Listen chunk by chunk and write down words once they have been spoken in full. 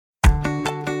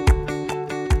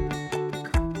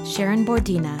Sharyn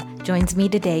Bordina joins me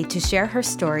today to share her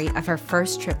story of her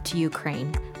first trip to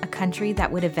Ukraine, a country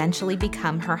that would eventually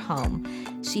become her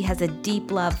home. She has a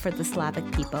deep love for the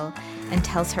Slavic people and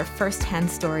tells her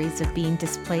firsthand stories of being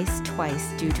displaced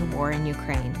twice due to war in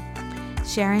Ukraine.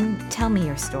 Sharyn, tell me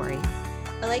your story.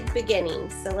 I like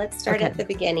beginnings, so let's start at the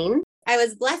beginning. I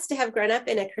was blessed to have grown up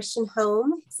in a Christian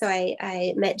home, so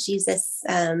I met Jesus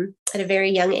at a very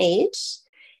young age.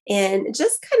 And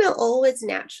just kind of always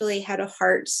naturally had a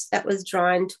heart that was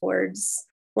drawn towards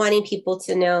wanting people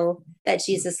to know that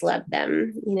Jesus loved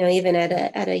them, even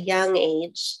at a young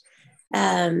age.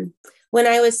 When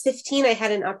I was 15, I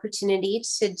had an opportunity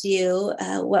to do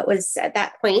what was at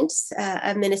that point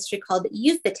a ministry called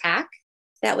Youth Attack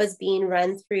that was being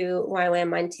run through YWAM,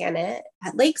 Montana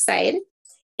at Lakeside.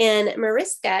 And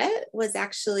Mariska was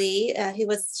actually,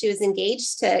 she was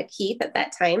engaged to Keith at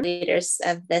that time, leaders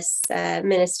of this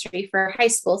ministry for high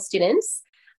school students,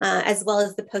 as well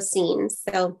as the Posines.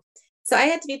 So I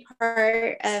had to be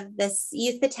part of this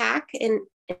youth attack, and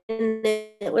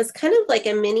it was kind of like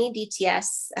a mini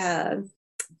DTS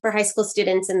for high school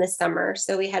students in the summer.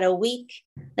 So we had a week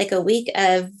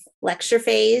of lecture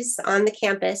phase on the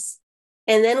campus.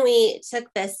 And then we took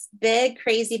this big,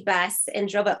 crazy bus and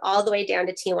drove it all the way down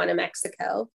to Tijuana,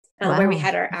 Mexico, where we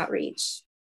had our outreach.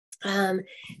 So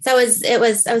I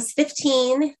was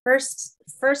 15, first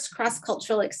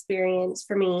cross-cultural experience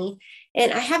for me.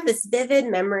 And I have this vivid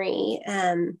memory.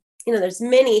 There's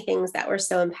many things that were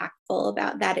so impactful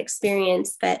about that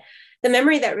experience, but the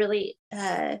memory that really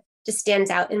just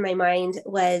stands out in my mind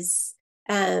was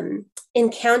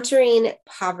encountering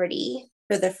poverty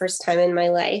for the first time in my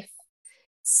life.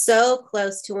 So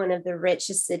close to one of the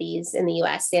richest cities in the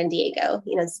US, San Diego,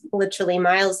 it's literally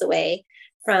miles away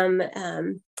from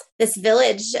this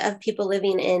village of people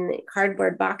living in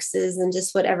cardboard boxes and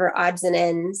just whatever odds and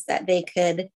ends that they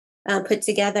could put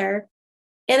together.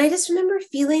 And I just remember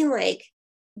feeling like,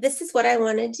 this is what I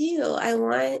want to do. I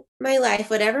want my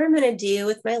life, whatever I'm going to do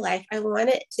with my life, I want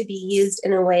it to be used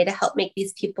in a way to help make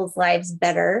these people's lives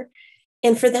better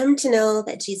and for them to know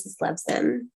that Jesus loves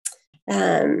them.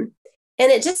 And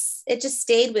it just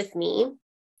stayed with me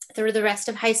through the rest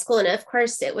of high school. And of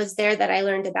course, it was there that I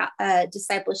learned about a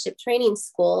discipleship training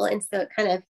school. And so it kind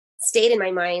of stayed in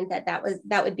my mind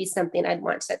that would be something I'd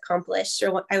want to accomplish, or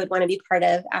what I would want to be part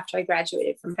of after I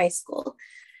graduated from high school.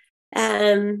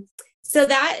 So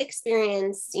that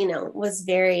experience, was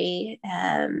very,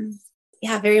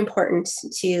 very important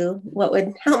to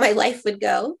how my life would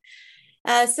go.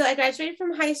 So I graduated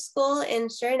from high school,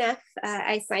 and sure enough,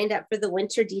 I signed up for the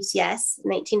Winter DTS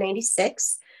in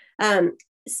 1996,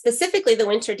 specifically the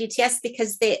Winter DTS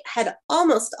because they had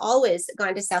almost always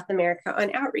gone to South America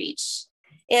on outreach.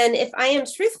 And if I am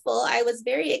truthful, I was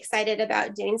very excited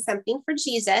about doing something for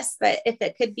Jesus, but if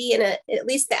it could be at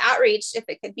least the outreach, if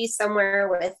it could be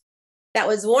somewhere that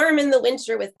was warm in the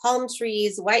winter with palm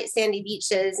trees, white sandy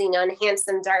beaches, and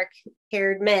handsome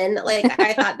dark-haired men. Like,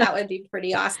 I thought that would be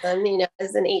pretty awesome,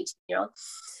 as an 18-year-old.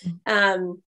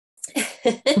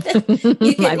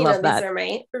 You can, I love that.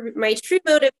 These are my true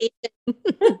motivation.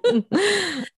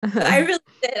 I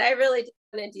really did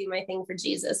want to do my thing for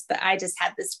Jesus, but I just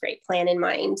had this great plan in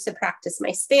mind to practice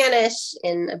my Spanish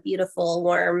in a beautiful,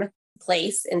 warm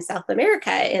place in South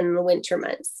America in the winter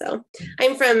months. So I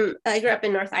grew up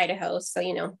in North Idaho. So,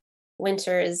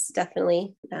 winter is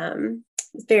definitely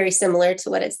very similar to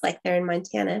what it's like there in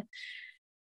Montana.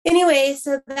 Anyway,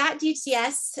 so that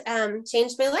DTS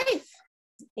changed my life.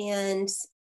 And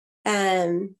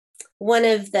one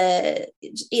of the,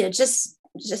 just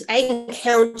I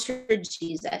encountered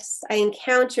Jesus. I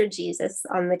encountered Jesus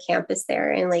on the campus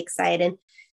there in Lakeside. And,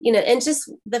 and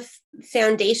just the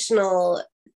foundational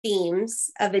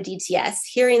themes of a DTS,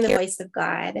 hearing the voice of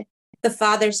God, the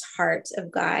Father's heart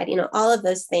of God, all of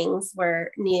those things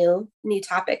were new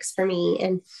topics for me.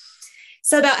 And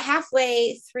so about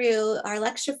halfway through our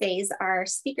lecture phase, our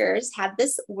speakers had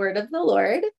this word of the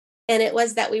Lord, and it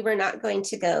was that we were not going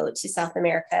to go to South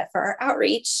America for our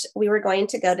outreach. We were going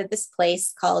to go to this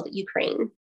place called Ukraine.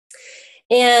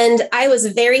 And I was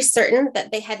very certain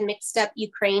that they had mixed up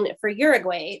Ukraine for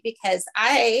Uruguay because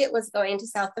I was going to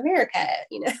South America.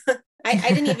 I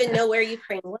didn't even know where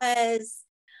Ukraine was.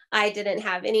 I didn't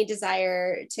have any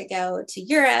desire to go to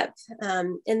Europe.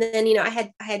 And then, I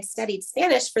had studied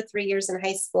Spanish for 3 years in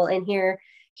high school. And here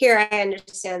I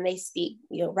understand they speak,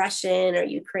 Russian or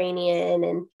Ukrainian.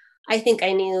 And I think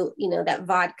I knew, that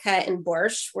vodka and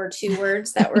borscht were two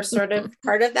words that were sort of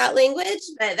part of that language,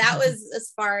 but that was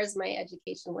as far as my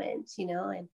education went,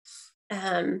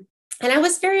 and I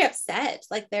was very upset.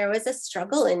 Like, there was a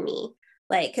struggle in me,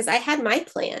 because I had my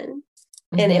plan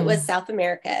and it was South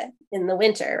America. in the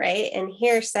winter, right? And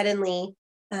here suddenly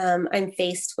I'm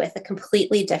faced with a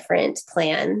completely different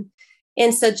plan.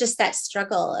 And so just that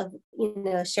struggle of,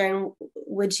 Sharyn,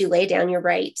 would you lay down your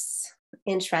rights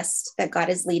and trust that God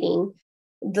is leading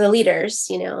the leaders,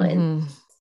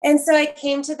 and so I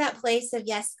came to that place of,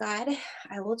 yes, God,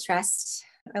 I will trust.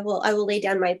 I will lay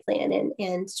down my plan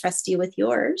and trust you with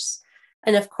yours.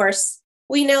 And of course,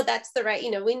 we know that's the right,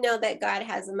 we know that God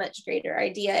has a much greater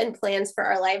idea and plans for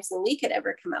our lives than we could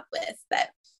ever come up with. But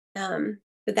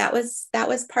that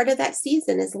was part of that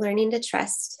season, is learning to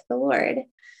trust the Lord.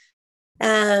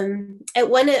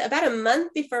 About a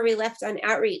month before we left on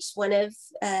outreach, one of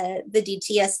the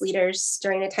DTS leaders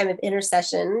during a time of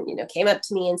intercession, came up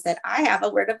to me and said, I have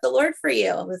a word of the Lord for you.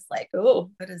 I was like,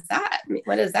 oh, what is that?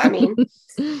 What does that mean?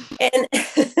 And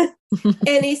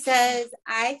and he says,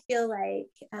 I feel like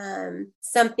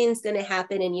something's going to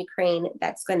happen in Ukraine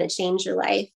that's going to change your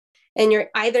life. And you're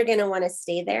either going to want to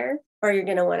stay there or you're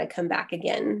going to want to come back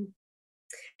again.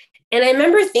 And I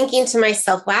remember thinking to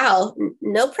myself, wow,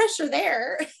 no pressure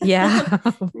there. Yeah.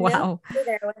 Wow. No pressure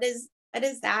there. What is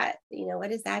that? What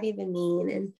does that even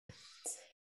mean? And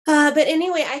but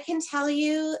anyway, I can tell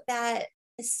you that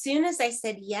as soon as I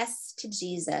said yes to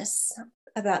Jesus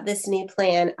about this new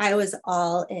plan, I was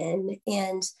all in.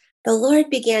 And the Lord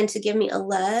began to give me a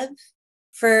love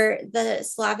for the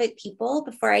Slavic people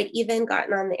before I'd even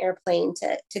gotten on the airplane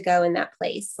to go in that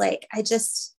place. Like I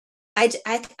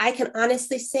can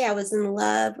honestly say I was in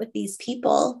love with these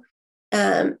people.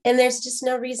 And there's just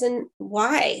no reason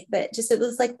why, but just, it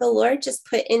was like the Lord just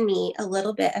put in me a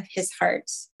little bit of his heart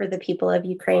for the people of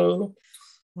Ukraine.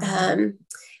 Wow.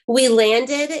 We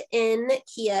landed in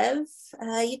Kiev,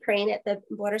 Ukraine at the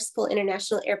Borodina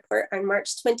International Airport on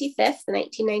March 25th,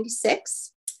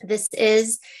 1996. This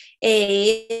is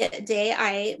a day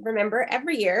I remember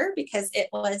every year because it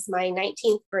was my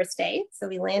 19th birthday. So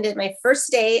we landed, my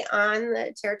first day on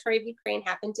the territory of Ukraine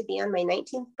happened to be on my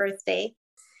 19th birthday.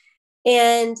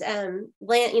 And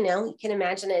you can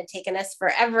imagine it had taken us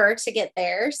forever to get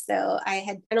there. So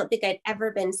I don't think I'd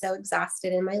ever been so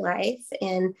exhausted in my life.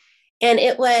 And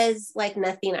it was like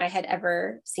nothing I had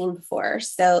ever seen before.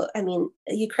 So,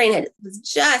 Ukraine was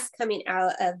just coming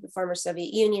out of the former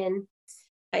Soviet Union.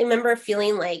 I remember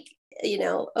feeling like,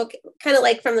 okay, kind of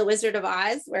like from the Wizard of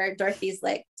Oz, where Dorothy's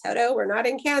like, Toto, we're not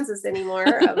in Kansas anymore.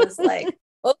 I was like,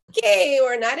 okay,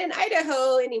 we're not in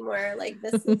Idaho anymore. Like,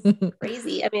 this is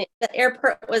crazy. The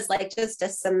airport was like just a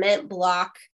cement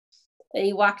block. And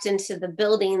you walked into the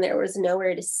building, there was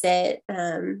nowhere to sit.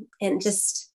 And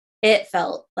just, it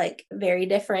felt like very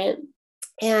different.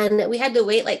 And we had to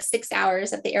wait like 6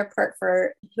 hours at the airport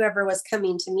for whoever was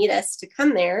coming to meet us to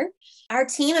come there. Our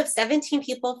team of 17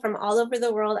 people from all over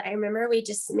the world, I remember we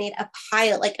just made a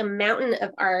pile, like a mountain of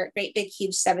our great big,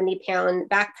 huge 70-pound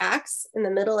backpacks in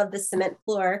the middle of the cement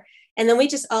floor. And then we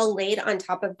just all laid on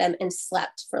top of them and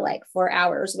slept for like 4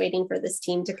 hours waiting for this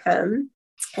team to come.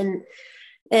 And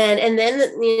then,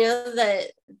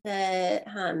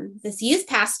 this youth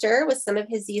pastor with some of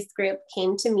his youth group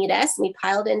came to meet us. We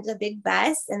piled into a big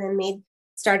bus and then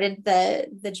started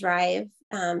the drive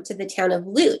to the town of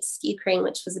Lutsk, Ukraine,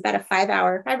 which was about a 5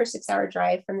 or 6 hour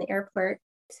drive from the airport.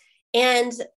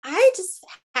 And I just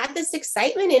had this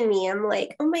excitement in me. I'm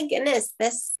like, oh my goodness,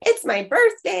 it's my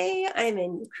birthday. I'm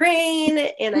in Ukraine.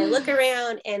 And I look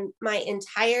around and my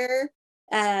entire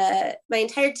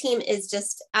team is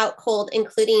just out cold,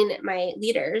 including my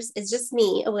leaders. It's just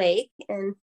me awake.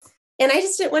 And I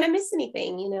just didn't want to miss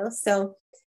anything, So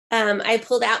I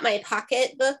pulled out my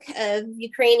pocketbook of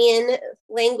Ukrainian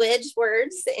language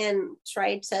words and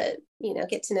tried to,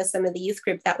 get to know some of the youth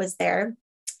group that was there.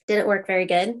 Didn't work very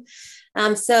good.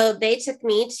 So they took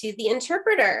me to the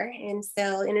interpreter, and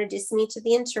so introduced me to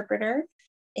the interpreter.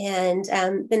 And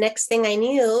the next thing I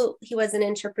knew, he wasn't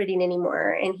interpreting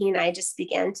anymore. And he and I just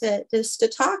began to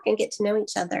talk and get to know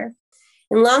each other.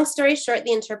 And long story short,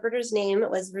 the interpreter's name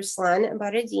was Sharyn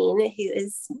Bordina, who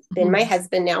has been my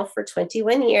husband now for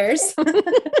 21 years. But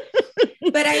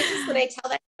when I tell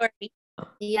that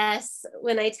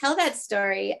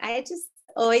story, I just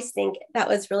always think that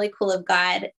was really cool of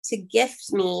God to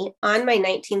gift me on my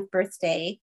 19th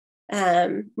birthday,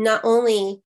 not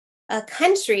only a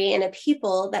country and a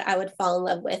people that I would fall in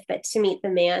love with, but to meet the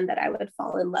man that I would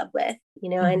fall in love with,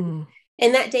 and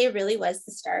that day really was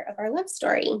the start of our love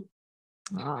story.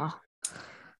 Oh,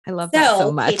 I love that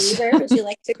so much. Katie, where would you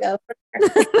like to go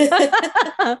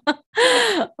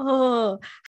from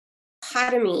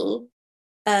dichotomy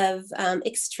of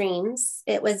extremes.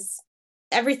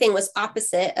 Everything was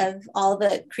opposite of all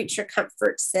the creature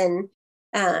comforts and,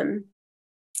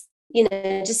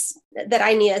 just that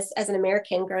I knew as an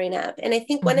American growing up. And I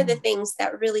think one of the things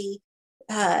that really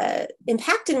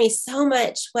impacted me so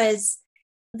much was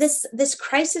this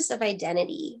crisis of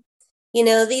identity.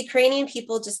 The Ukrainian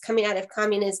people just coming out of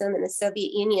communism and the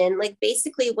Soviet Union, like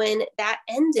basically when that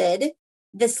ended,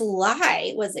 this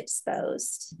lie was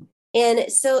exposed.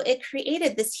 And so it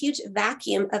created this huge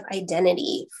vacuum of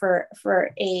identity for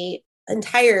a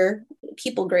entire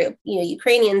people group,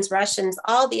 Ukrainians, Russians,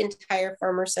 all the entire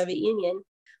former Soviet Union.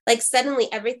 Like suddenly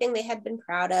everything they had been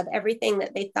proud of, everything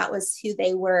that they thought was who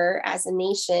they were as a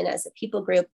nation, as a people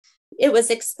group, it was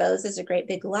exposed as a great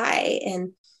big lie.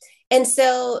 And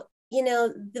so,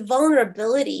 the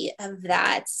vulnerability of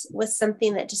that was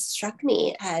something that just struck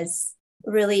me as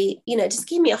really, just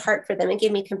gave me a heart for them and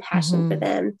gave me compassion for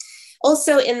them.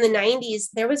 Also in the 90s,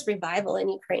 there was revival in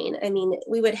Ukraine. I mean,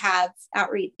 we would have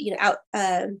outreach,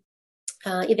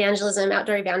 evangelism,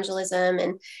 outdoor evangelism,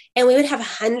 and we would have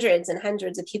hundreds and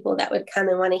hundreds of people that would come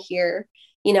and want to hear,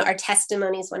 our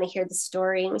testimonies, want to hear the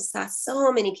story. And we saw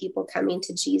so many people coming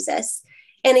to Jesus.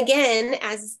 And again,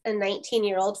 as a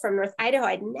 19-year-old from North Idaho,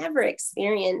 I'd never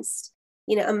experienced,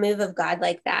 a move of God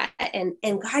like that. And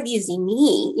God using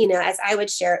me, as I would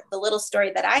share the little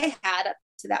story that I had up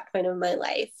to that point of my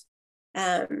life.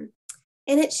 And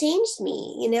it changed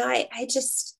me.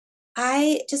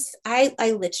 I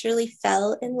literally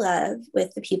fell in love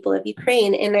with the people of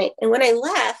Ukraine. And when I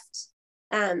left,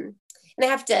 and I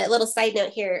have to, a little side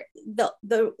note here, the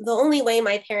only way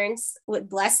my parents would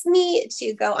bless me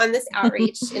to go on this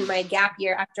outreach in my gap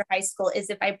year after high school is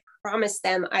if I promised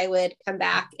them I would come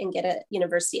back and get a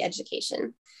university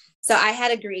education. So I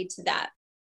had agreed to that.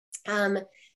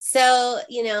 So,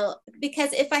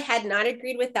 because if I had not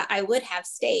agreed with that, I would have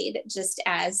stayed, just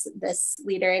as this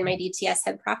leader in my DTS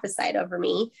had prophesied over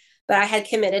me. But I had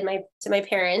committed to my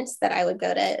parents that I would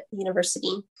go to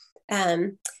university.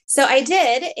 So I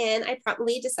did, and I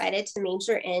promptly decided to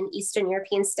major in Eastern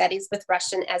European Studies with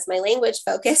Russian as my language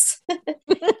focus.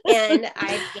 And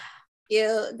I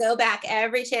go back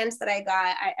every chance that I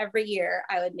got. Every year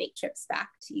I would make trips back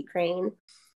to Ukraine.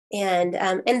 And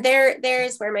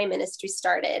there's where my ministry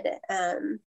started.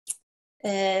 And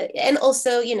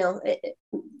also,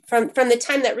 from the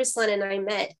time that Ruslan and I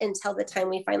met until the time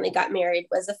we finally got married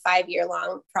was a 5-year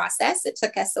long process. It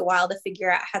took us a while to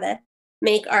figure out how to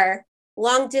make our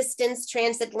long distance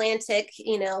transatlantic,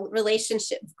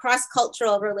 relationship,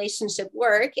 cross-cultural relationship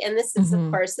work. And this is,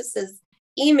 of course,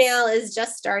 email is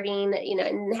just starting,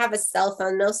 and have a cell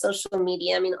phone, no social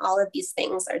media. I mean, all of these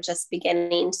things are just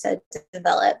beginning to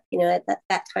develop, at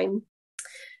that time.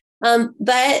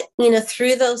 But,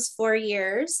 through those 4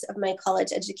 years of my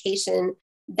college education,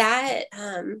 that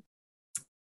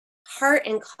heart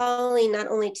and calling not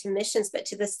only to missions, but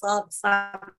to the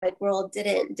Slavic world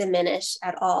didn't diminish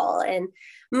at all. And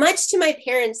much to my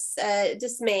parents'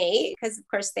 dismay, because of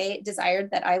course they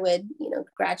desired that I would,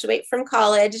 graduate from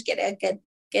college, get a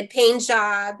good paying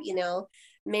job,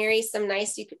 marry some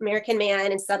nice American man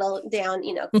and settle down,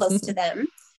 close to them.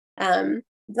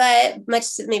 But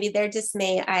much to maybe their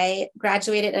dismay, I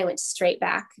graduated and I went straight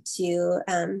back to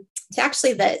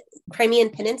actually the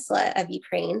Crimean Peninsula of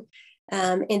Ukraine.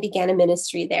 And began a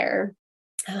ministry there.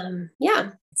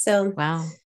 So wow.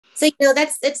 So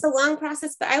it's a long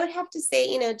process, but I would have to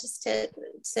say, just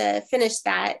to finish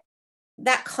that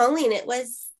calling,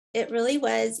 it really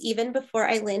was even before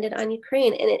I landed on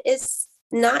Ukraine, and it is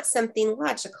not something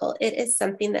logical. It is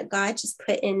something that God just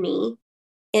put in me,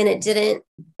 and it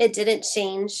didn't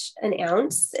change an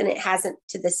ounce, and it hasn't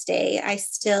to this day. I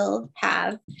still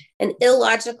have an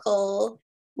illogical,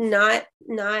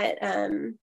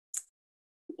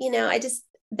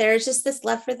 there's just this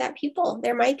love for that people.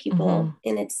 They're my people.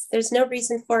 And there's no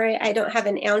reason for it. I don't have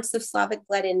an ounce of Slavic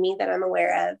blood in me that I'm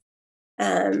aware of.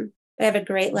 But I have a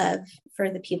great love for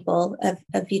the people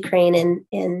of Ukraine and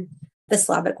in the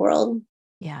Slavic world.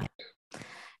 Yeah.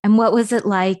 And what was it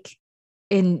like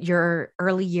in your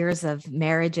early years of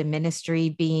marriage and ministry,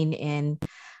 being in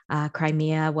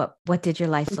Crimea? What did your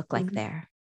life look like there?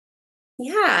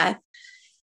 Yeah.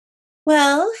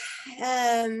 Well,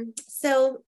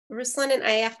 so Ruslan and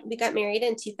I, after we got married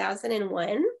in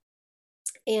 2001,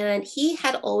 and he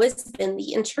had always been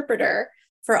the interpreter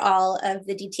for all of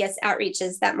the DTS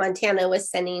outreaches that Montana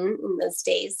was sending in those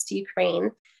days to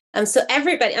Ukraine. So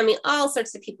everybody, all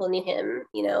sorts of people knew him,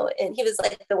 and he was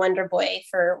like the wonder boy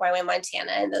for YY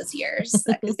Montana in those years,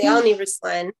 because they all knew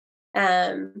Ruslan.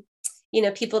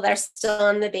 People that are still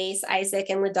on the base, Isaac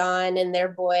and Ladon and their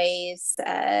boys,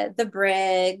 the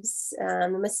Briggs, the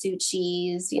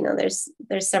Masucci's,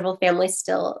 there's several families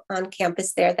still on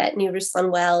campus there that knew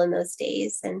Ruslan well in those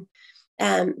days. And,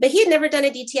 but he had never done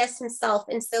a DTS himself.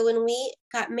 And so when we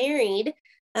got married,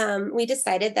 we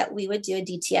decided that we would do a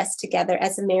DTS together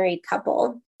as a married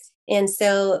couple. And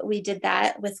so we did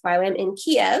that with YWAM in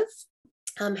Kiev,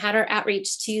 had our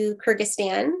outreach to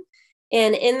Kyrgyzstan.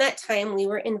 And in that time, we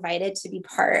were invited to be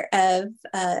part of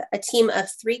a team of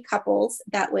 3 couples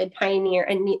that would pioneer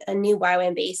a new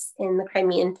YWAM base in the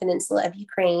Crimean Peninsula of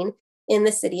Ukraine in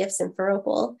the city of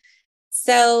Simferopol.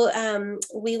 So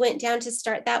we went down to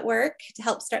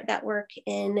help start that work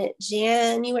in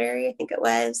January, I think it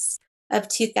was, of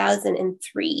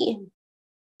 2003.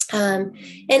 And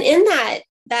in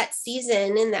that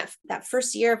season, in that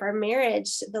first year of our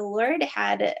marriage, the Lord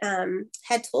had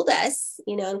told us,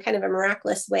 in kind of a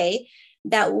miraculous way,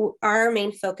 that our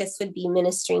main focus would be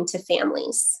ministering to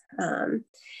families,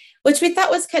 which we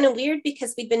thought was kind of weird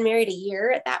because we'd been married a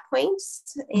year at that point.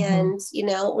 And,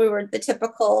 we were the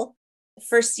typical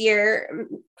first year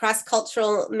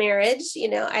cross-cultural marriage.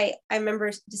 I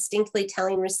remember distinctly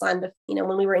telling Ruslan,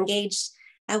 when we were engaged,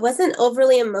 I wasn't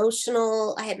overly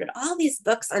emotional. I had read all these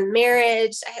books on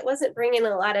marriage. I wasn't bringing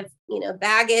a lot of,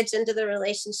 baggage into the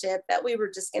relationship, that we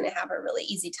were just going to have a really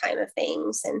easy time of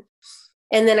things.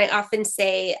 And then I often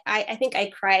say, I think I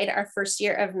cried our first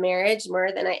year of marriage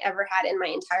more than I ever had in my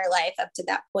entire life up to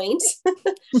that point.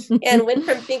 And went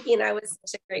from thinking I was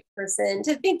such a great person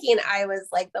to thinking I was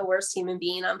like the worst human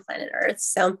being on planet Earth.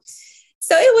 So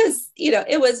it was,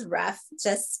 it was rough,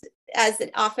 just as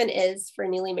it often is for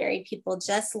newly married people,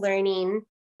 just learning,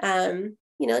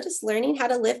 just learning how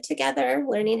to live together,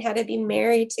 learning how to be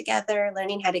married together,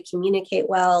 learning how to communicate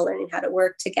well, learning how to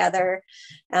work together,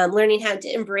 learning how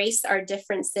to embrace our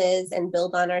differences and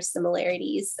build on our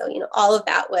similarities. So, all of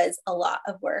that was a lot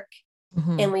of work.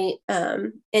 And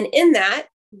and in that,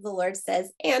 the Lord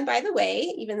says, and by the way,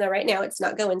 even though right now it's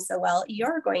not going so well,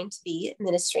 you're going to be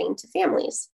ministering to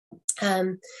families.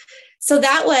 So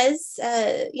that was,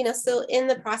 so in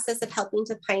the process of helping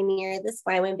to pioneer this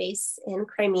YWAM base in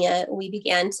Crimea, we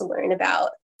began to learn about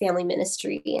family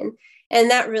ministry. And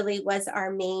that really was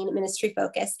our main ministry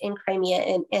focus in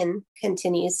Crimea, and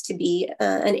continues to be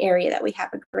an area that we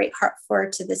have a great heart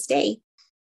for to this day.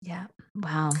 Yeah.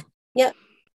 Wow. Yep.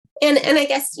 And I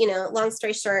guess, long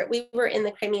story short, we were in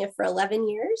the Crimea for 11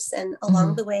 years. And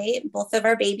along the way, both of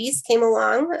our babies came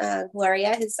along.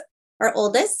 Gloria, who's our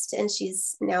oldest, and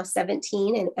she's now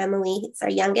 17, and Emily is our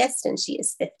youngest, and she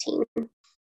is 15.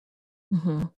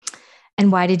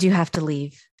 And why did you have to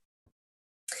leave?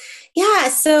 Yeah.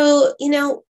 So,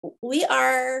 we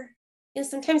are,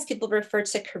 sometimes people refer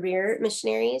to career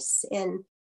missionaries, and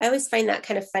I always find that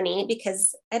kind of funny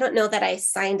because I don't know that I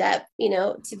signed up,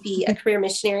 to be a career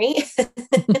missionary.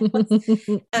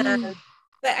 But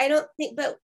I don't think,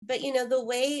 but the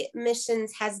way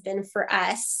missions has been for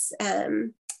us,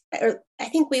 I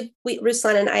think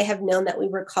Ruslan and I have known that we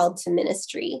were called to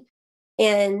ministry,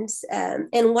 and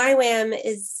YWAM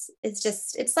is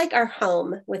just, it's like our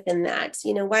home within that.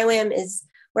 YWAM is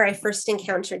where I first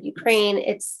encountered Ukraine.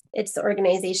 It's the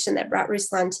organization that brought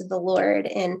Ruslan to the Lord,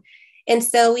 and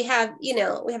so we have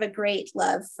a great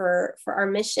love for our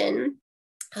mission,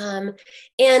 and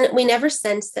we never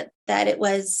sensed that it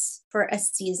was for a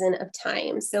season of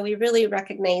time. So we really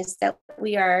recognize that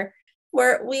we are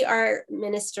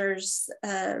ministers,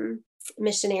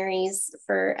 missionaries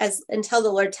until the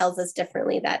Lord tells us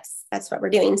differently. That's what we're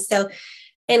doing. So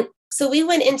we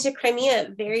went into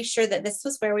Crimea very sure that this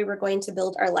was where we were going to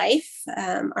build our life,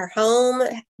 our home,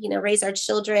 raise our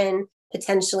children,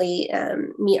 potentially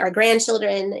meet our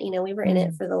grandchildren. We were in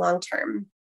it for the long term,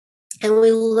 and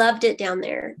we loved it down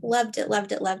there. Loved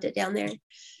it down there.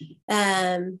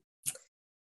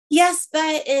 Yes,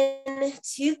 but in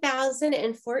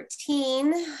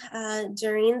 2014,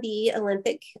 during the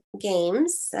Olympic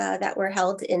Games that were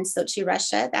held in Sochi,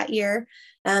 Russia that year,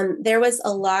 there was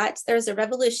a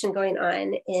revolution going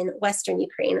on in Western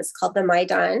Ukraine. It's called the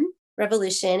Maidan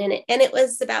Revolution. And it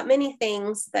was about many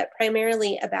things, but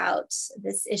primarily about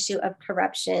this issue of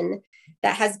corruption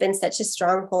that has been such a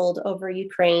stronghold over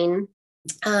Ukraine.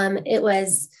 It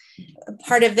was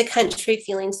part of the country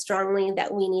feeling strongly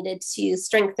that we needed to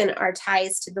strengthen our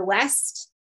ties to the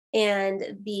West, and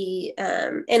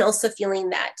also feeling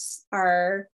that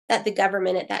the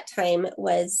government at that time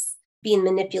was being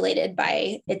manipulated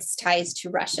by its ties to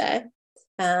Russia.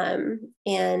 And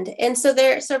so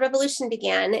a revolution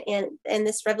began, and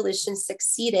this revolution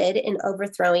succeeded in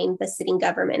overthrowing the sitting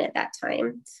government at that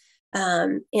time.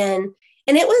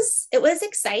 And it was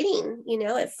exciting.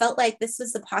 It felt like this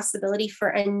was the possibility for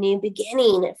a new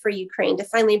beginning for Ukraine to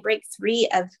finally break free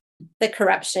of the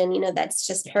corruption, that's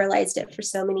just paralyzed it for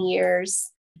so many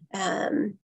years.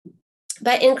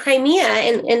 But in Crimea,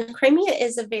 and Crimea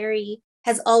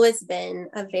has always been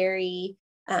a very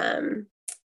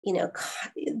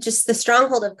just the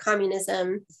stronghold of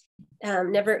communism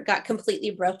never got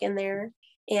completely broken there.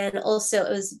 And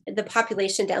also the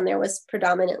population down there was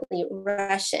predominantly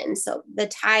Russian. So the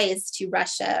ties to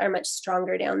Russia are much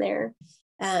stronger down there.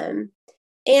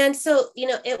 And so,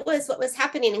 what was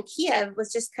happening in Kiev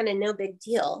was just kind of no big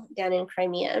deal down in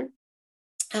Crimea.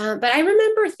 But I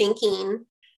remember thinking,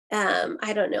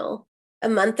 I don't know, a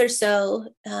month or so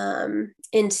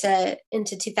into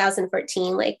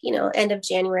 2014, end of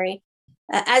January,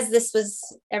 as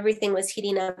everything was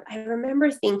heating up, I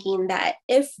remember thinking that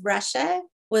if Russia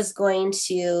was going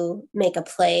to make a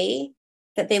play,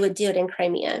 that they would do it in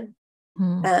Crimea.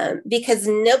 Because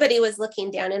nobody was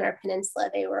looking down in our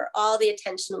peninsula. All the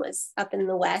attention was up in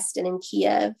the West and in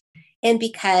Kiev. And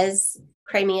because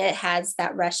Crimea has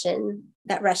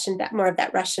more of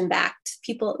that Russian backed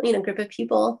people, group of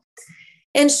people.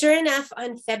 And sure enough,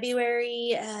 on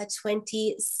February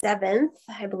 27th,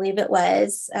 I believe it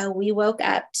was, we woke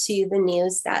up to the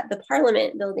news that the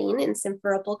Parliament building in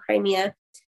Simferopol, Crimea,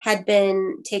 had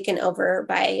been taken over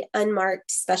by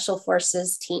unmarked special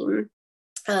forces team.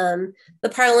 The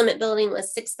Parliament building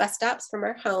was 6 bus stops from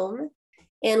our home.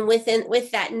 And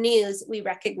with that news, we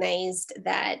recognized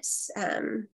that,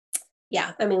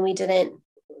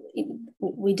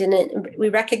 we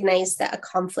recognized that a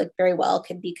conflict very well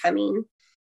could be coming.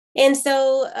 And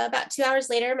so about 2 hours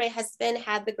later, my husband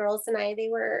had the girls and I, they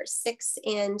were 6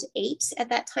 and 8 at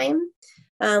that time.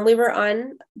 We were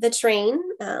on the train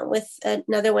with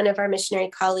another one of our missionary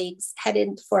colleagues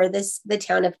headed for the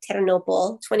town of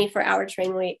Ternopil, 24-hour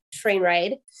train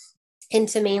ride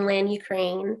into mainland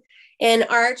Ukraine. And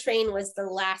our train was the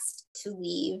last to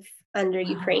leave under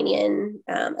Ukrainian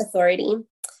authority.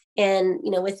 And,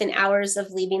 within hours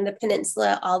of leaving the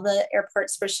peninsula, all the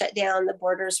airports were shut down, the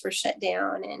borders were shut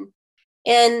down.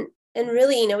 And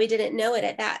really, we didn't know it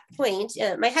at that point.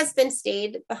 My husband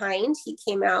stayed behind. He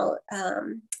came out a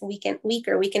week and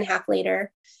a half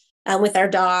later with our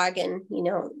dog and,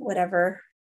 whatever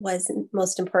was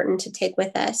most important to take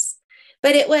with us.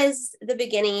 But it was the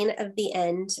beginning of the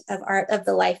end of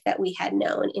the life that we had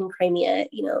known in Crimea.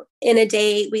 In a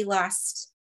day, we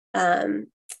lost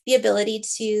the ability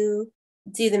to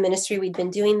do the ministry we'd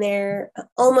been doing there.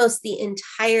 Almost the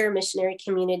entire missionary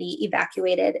community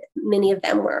evacuated. Many of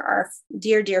them were our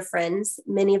dear, dear friends.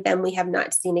 Many of them we have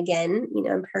not seen again,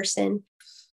 in person.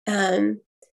 And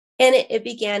it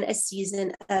began a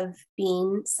season of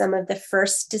being some of the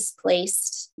first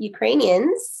displaced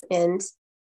Ukrainians and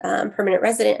permanent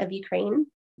resident of Ukraine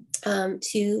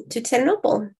to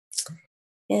Ternopil.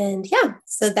 And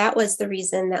so that was the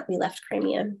reason that we left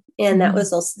Crimea. And that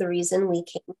was also the reason we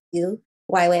came to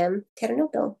YWAM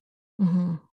Ternopil.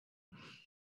 Mm-hmm.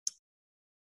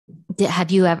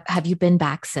 Have you been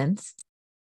back since?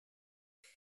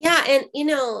 Yeah. And,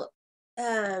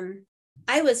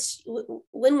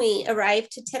 when we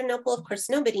arrived to Ternopil, of course,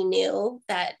 nobody knew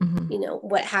that,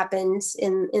 what happened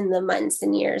in the months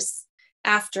and years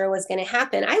after was going to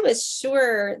happen. I was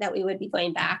sure that we would be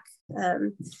going back.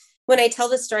 When I tell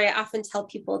the story, I often tell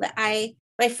people that my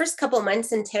first couple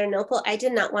months in Ternopil, I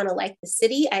did not want to like the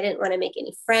city. I didn't want to make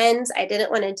any friends. I didn't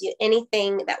want to do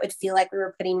anything that would feel like we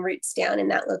were putting roots down in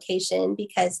that location,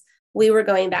 because we were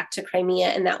going back to Crimea,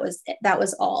 and that was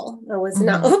all. I was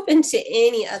not open to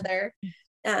any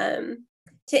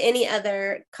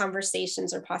other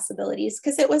conversations or possibilities,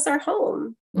 because it was our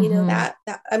home. We owned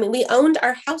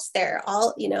our house there.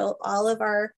 All of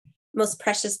our most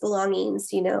precious belongings,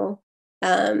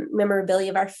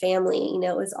 memorabilia of our family,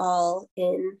 it was all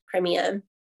in Crimea.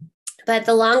 But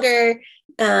the longer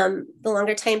time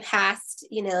passed,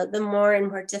 the more and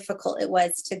more difficult it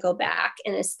was to go back.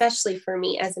 And especially for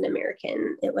me as an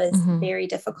American, it was very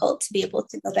difficult to be able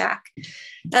to go back.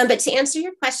 But to answer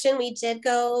your question, we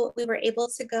were able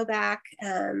to go back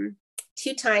 2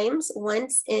 times,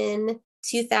 once in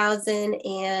 2000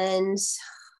 and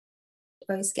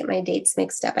I always get my dates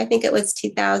mixed up. I think it was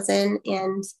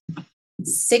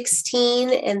 2016,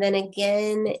 and then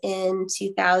again in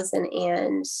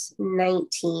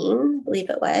 2019, I believe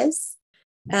it was.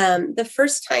 The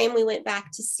first time we went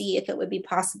back to see if it would be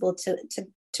possible to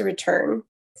return.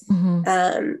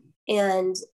 And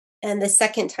the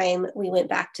second time we went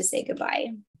back to say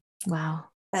goodbye. Wow.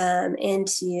 And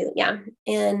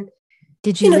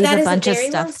did you leave a bunch of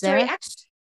stuff there?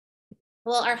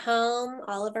 Well, our home,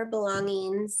 all of our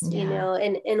belongings,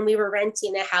 and we were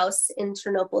renting a house in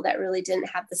Ternopil that really didn't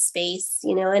have the space,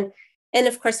 and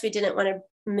of course we didn't want to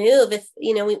move if,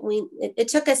 it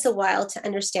took us a while to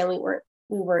understand we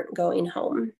weren't going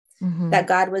home. Mm-hmm. that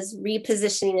God was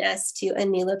repositioning us to a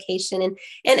new location. And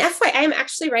FYI, I'm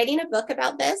actually writing a book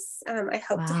about this. I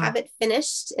hope to have Wow. it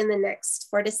finished in the next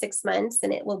 4 to 6 months,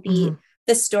 and it will Mm-hmm. be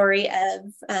the story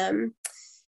of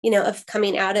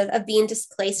coming out of being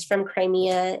displaced from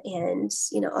Crimea, and,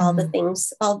 all the Mm-hmm.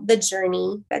 things, all the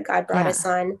journey that God brought Yeah. us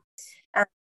on. Um,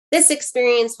 this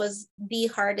experience was the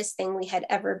hardest thing we had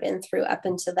ever been through up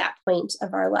until that point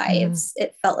of our Mm-hmm. lives.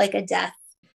 It felt like a death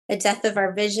of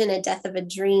our vision, a death of a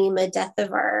dream, a death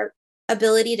of our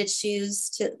ability to choose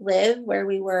to live where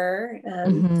we were.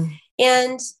 Mm-hmm.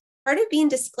 And part of being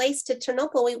displaced to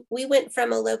Ternopil, we went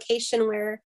from a location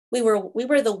where we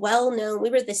were the well-known, we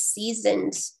were the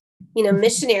seasoned,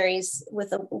 missionaries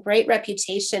with a great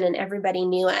reputation, and everybody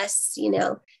knew us,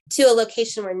 to a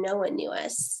location where no one knew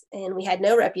us and we had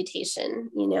no reputation.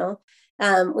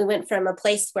 We went from a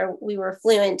place where we were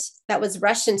fluent, that was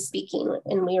Russian speaking,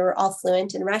 and we were all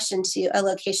fluent in Russian, to a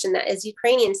location that is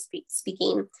Ukrainian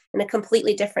speaking, in a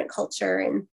completely different culture.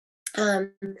 And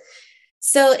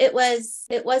so it was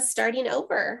starting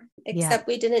over, Yeah. except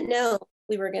we didn't know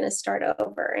we were going to start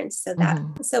over. And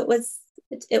Mm-hmm. so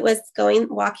it was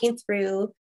walking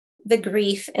through the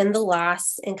grief and the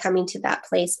loss, and coming to that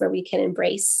place where we can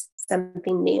embrace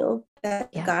something new that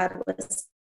Yeah. God was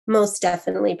most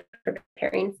definitely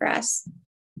preparing for us.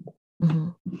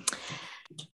 Mm-hmm.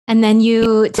 And then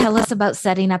you tell us about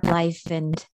setting up life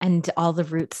and all the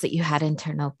roots that you had in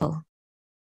Ternopil.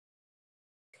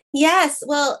 Yes.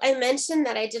 Well, I mentioned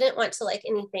that I didn't want to like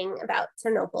anything about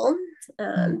Ternopil,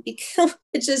 because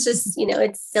which is just,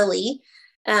 it's silly.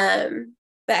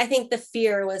 But I think the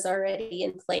fear was already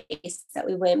in place that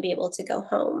we wouldn't be able to go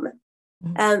home.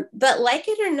 But like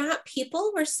it or not,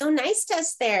 people were so nice to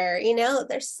us there.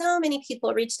 There's so many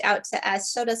people reached out to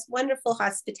us, showed us wonderful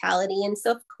hospitality. And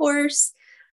so, of course,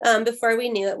 before we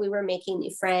knew it, we were making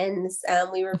new friends.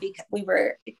 We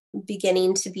were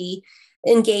beginning to be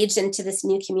engaged into this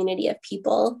new community of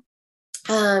people.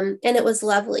 And it was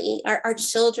lovely. Our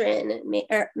children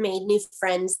made new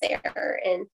friends there.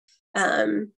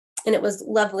 And it was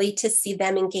lovely to see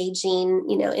them engaging,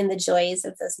 in the joys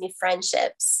of those new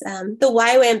friendships. The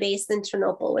YWAM base in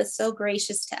Ternopil was so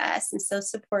gracious to us and so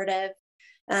supportive.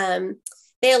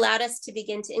 They allowed us to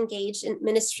begin to engage in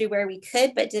ministry where we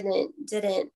could, but didn't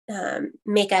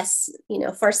make us,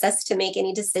 force us to make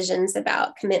any decisions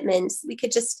about commitments. We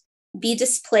could just be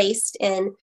displaced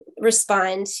and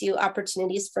respond to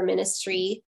opportunities for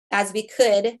ministry as we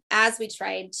could, as we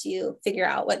tried to figure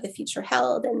out what the future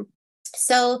held. And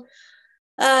so,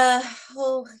 I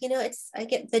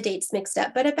get the dates mixed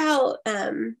up, but about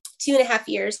 2.5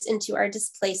 years into our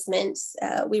displacement,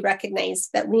 we recognized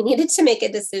that we needed to make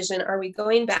a decision. Are we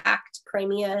going back to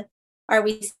Crimea? Are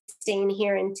we staying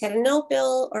here in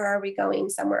Ternopil, or are we going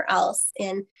somewhere else?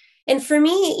 And for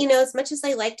me, as much as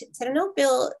I liked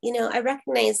Ternopil, I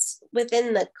recognized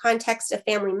within the context of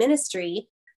family ministry,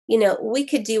 we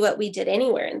could do what we did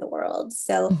anywhere in the world.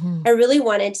 So Mm-hmm. I really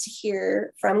wanted to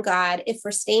hear from God, if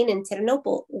we're staying in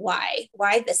Ternopil, why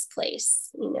this place,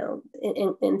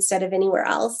 instead of anywhere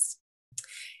else.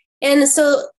 And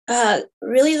so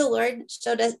really the Lord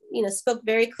showed us, spoke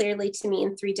very clearly to me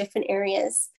in 3 different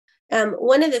areas.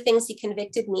 One of the things he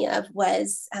convicted me of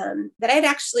was that I'd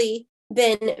actually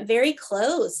been very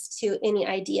close to any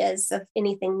ideas of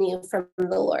anything new from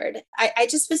the Lord. I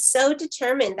just was so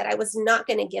determined that I was not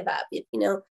going to give up.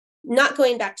 Not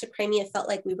going back to Crimea felt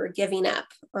like we were giving up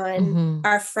on Mm-hmm.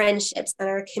 our friendships, on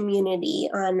our community,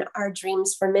 on our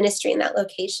dreams for ministry in that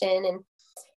location.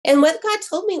 And what God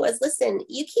told me was, listen,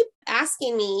 you keep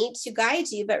asking me to guide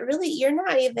you, but really you're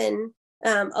not even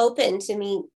open to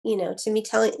me,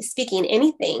 speaking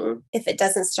anything if it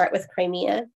doesn't start with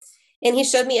Crimea. And he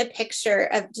showed me a picture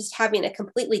of just having a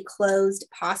completely closed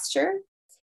posture.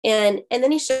 And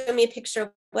then he showed me a picture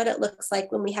of what it looks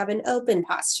like when we have an open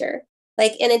posture.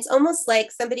 And it's almost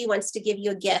like somebody wants to give you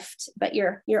a gift, but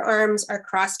your arms are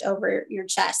crossed over your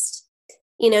chest.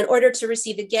 In order to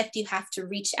receive a gift, you have to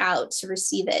reach out to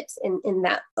receive it in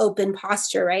that open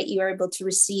posture, right? You are able to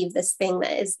receive this thing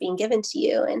that is being given to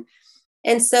you.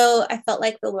 And so I felt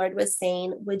like the Lord was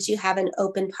saying, would you have an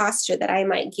open posture that I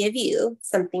might give you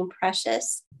something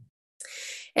precious?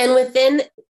 And within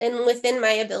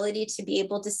my ability to be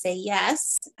able to say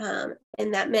yes,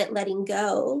 and that meant letting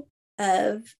go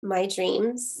of my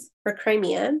dreams for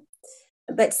Crimea,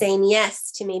 but saying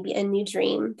yes to maybe a new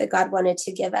dream that God wanted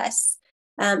to give us.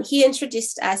 He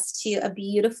introduced us to a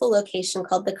beautiful location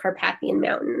called the Carpathian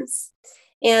Mountains.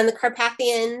 And the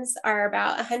Carpathians are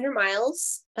about 100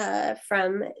 miles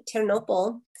from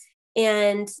Ternopil.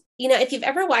 And, if you've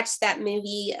ever watched that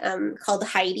movie called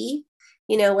Heidi,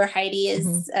 where Heidi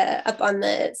is up on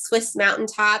the Swiss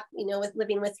mountaintop,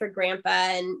 living with her grandpa.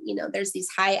 And, there's these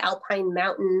high alpine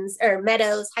mountains or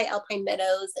meadows, high alpine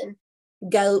meadows and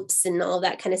goats and all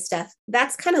that kind of stuff.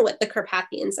 That's kind of what the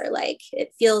Carpathians are like.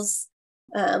 It feels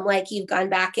like you've gone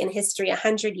back in history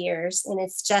 100 years, and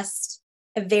it's just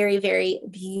a very, very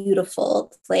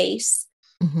beautiful place.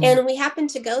 And we happened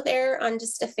to go there on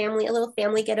just a little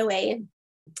family getaway.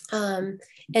 And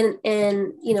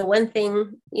one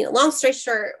thing, long story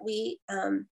short, we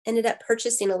ended up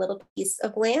purchasing a little piece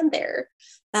of land there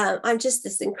on just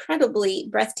this incredibly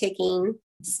breathtaking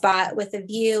spot with a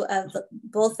view of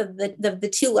both of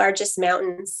the two largest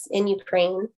mountains in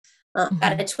Ukraine,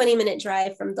 about a 20-minute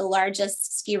drive from the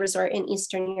largest ski resort in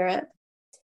Eastern Europe.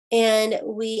 And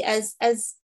we, as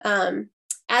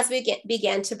we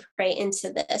began to pray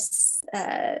into this,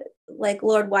 like,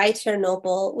 Lord, why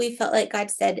Ternopil? We felt like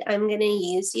God said, I'm going to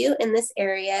use you in this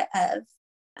area of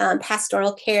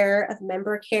pastoral care, of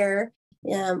member care.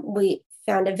 We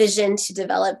found a vision to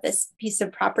develop this piece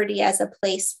of property as a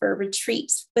place for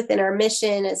retreats within our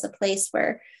mission, as a place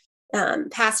where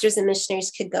pastors and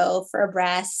missionaries could go for a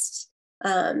rest,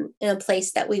 in a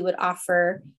place that we would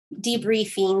offer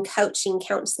debriefing, coaching,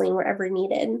 counseling wherever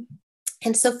needed.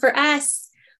 And so for us,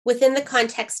 within the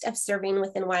context of serving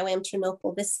within YWAM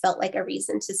Ternopil, this felt like a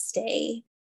reason to stay.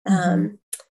 And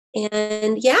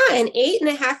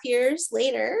 8.5 years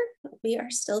later, we are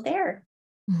still there.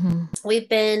 We've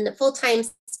been full-time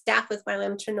staff with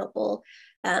YWAM Ternopil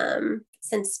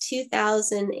since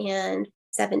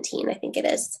 2017, I think it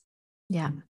is. Yeah.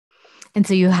 And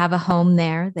so you have a home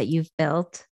there that you've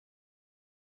built?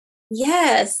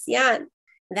 Yes. Yeah.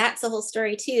 That's a whole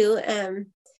story too.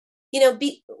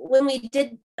 When we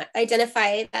did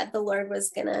identify that the Lord was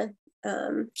going to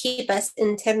keep us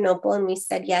in Ternopil, and we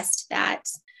said yes to that,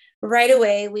 right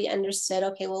away we understood,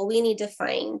 okay, well, we need to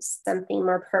find something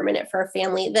more permanent for our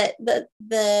family.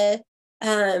 The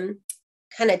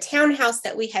kind of townhouse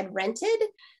that we had rented,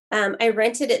 I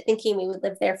rented it thinking we would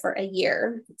live there for a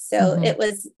year. So it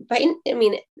was,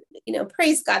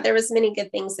 praise God, there was many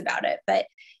good things about it, but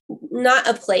not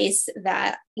a place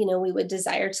that, we would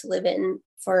desire to live in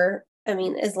for,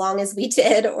 as long as we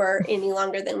did, or any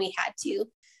longer than we had to.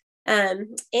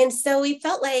 And so we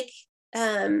felt like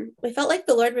the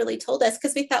Lord really told us,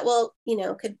 because we thought, well,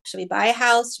 should we buy a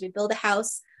house? Should we build a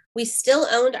house? We still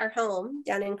owned our home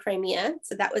down in Crimea.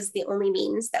 So that was the only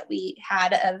means that we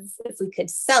had of, if we could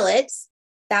sell it,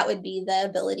 that would be the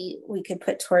ability we could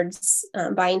put towards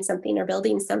buying something or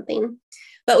building something.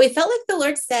 But we felt like the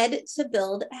Lord said to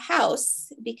build a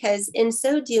house, because in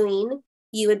so doing,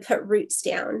 you would put roots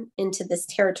down into this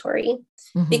territory,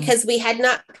 because we had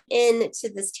not been into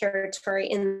this territory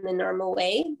in the normal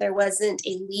way. There wasn't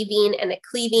a leaving and a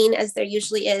cleaving as there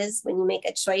usually is when you make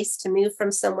a choice to move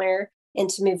from somewhere and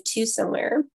to move to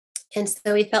somewhere. And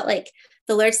so we felt like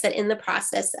the Lord said in the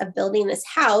process of building this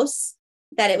house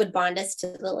that it would bond us to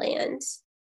the land.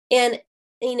 And,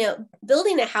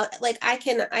 building a house, like I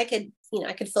could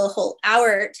fill a whole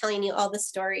hour telling you all the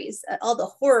stories, all the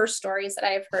horror stories that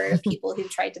I have heard of people who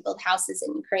tried to build houses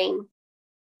in Ukraine.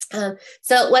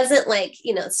 So it wasn't like,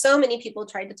 so many people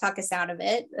tried to talk us out of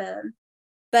it.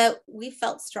 But we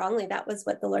felt strongly that was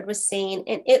what the Lord was saying.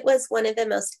 And it was one of the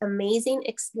most amazing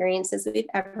experiences we've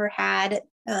ever had.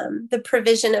 The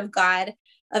provision of God,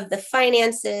 of the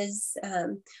finances.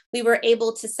 We were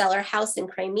able to sell our house in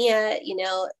Crimea,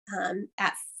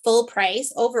 at full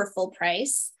price, over full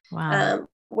price. Wow.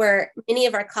 Where many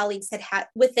of our colleagues had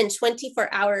within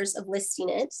 24 hours of listing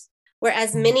it.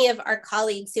 Whereas many of our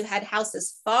colleagues who had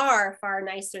houses far, far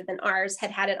nicer than ours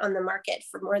had it on the market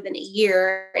for more than a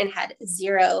year and had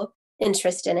zero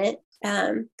interest in it.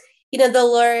 The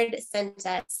Lord sent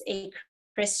us a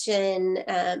Christian,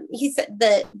 he said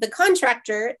the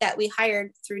contractor that we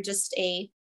hired through just a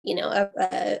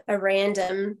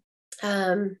random,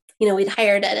 we'd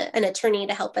hired an attorney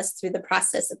to help us through the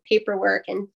process of paperwork,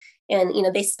 and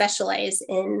they specialize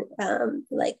in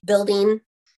like building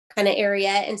kind of area.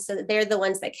 And so they're the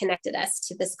ones that connected us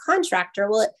to this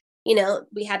contractor. Well,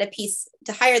 we had a piece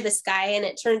to hire this guy, and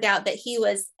it turned out that he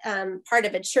was part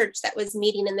of a church that was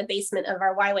meeting in the basement of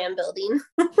our YWAM building.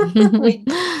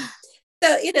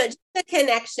 So, just the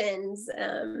connections.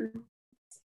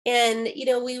 And,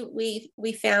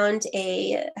 we found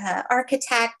a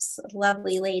architect,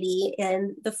 lovely lady,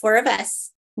 and the four of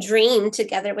us dreamed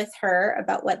together with her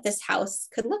about what this house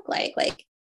could look like.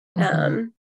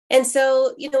 And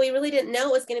so, we really didn't know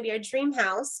it was going to be our dream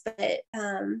house, but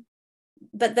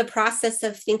the process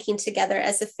of thinking together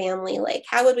as a family, like,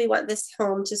 how would we want this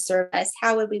home to serve us?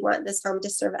 How would we want this home to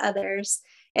serve others?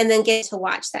 And then get to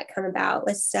watch that come about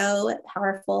was so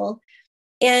powerful.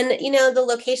 And, the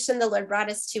location the Lord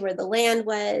brought us to where the land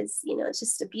was, it's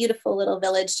just a beautiful little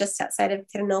village just outside of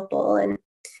Ternopil.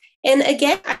 And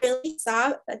again, I really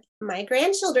saw my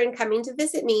grandchildren coming to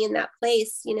visit me in that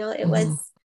place. It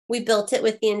was, we built it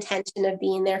with the intention of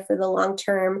being there for the long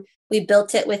term. We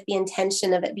built it with the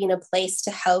intention of it being a place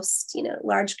to host,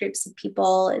 large groups of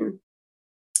people, and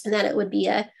that it would be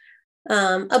a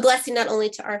blessing not only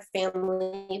to our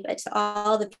family, but to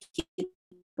all the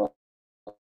people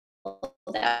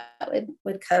that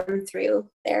would come through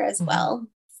there as well.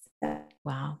 So,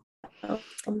 wow.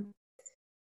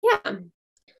 Yeah.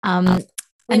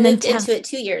 We moved into it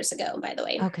 2 years ago, by the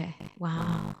way. Okay.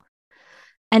 Wow.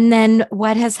 And then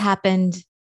what has happened?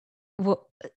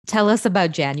 Tell us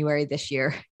about January this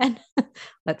year. And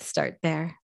let's start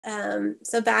there.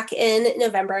 So back in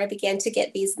November, I began to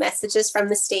get these messages from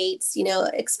the States,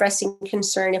 expressing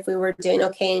concern if we were doing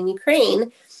okay in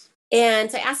Ukraine.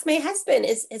 And so I asked my husband,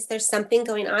 is there something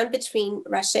going on between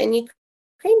Russia and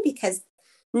Ukraine? Because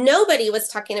nobody was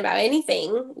talking about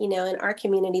anything, in our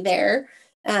community there.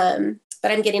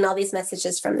 But I'm getting all these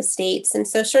messages from the States. And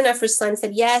so sure enough, Ruslan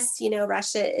said, yes,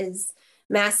 Russia is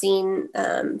massing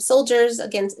soldiers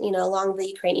against, along the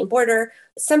Ukrainian border,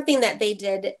 something that they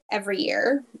did every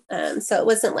year. So it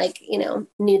wasn't like,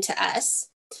 new to us.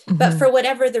 Mm-hmm. But for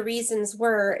whatever the reasons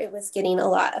were, it was getting a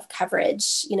lot of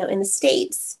coverage, in the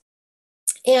States.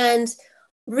 And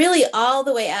really all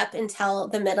the way up until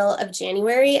the middle of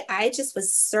January, I just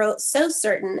was so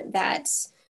certain that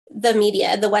the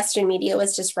media, the Western media,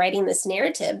 was just writing this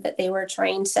narrative that they were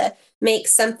trying to make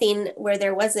something where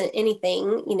there wasn't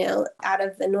anything, out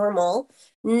of the normal.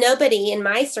 Nobody in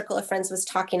my circle of friends was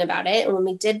talking about it. And when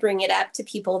we did bring it up to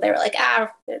people, they were like,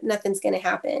 nothing's going to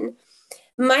happen.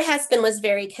 My husband was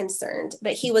very concerned,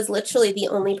 but he was literally the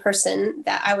only person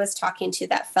that I was talking to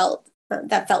that felt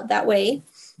that way.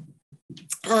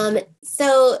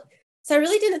 So I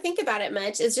really didn't think about it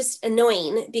much. It's just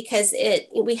annoying because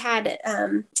we had,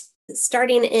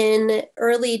 starting in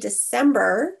early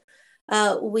December,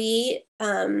 we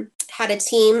had a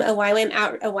team, a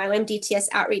YWAM DTS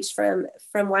outreach from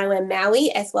YWAM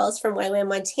Maui, as well as from YWAM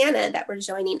Montana, that were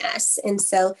joining us. And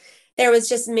so there was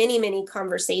just many, many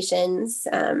conversations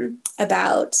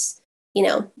about,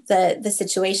 the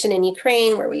situation in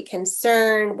Ukraine. Were we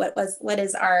concerned? What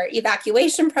is our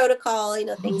evacuation protocol?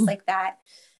 Things like that.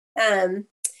 And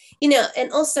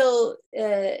also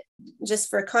just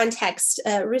for context,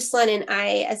 Ruslan and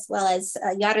I, as well as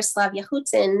Yaroslav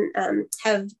Yahutin,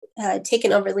 have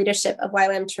taken over leadership of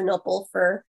YWAM Ternopil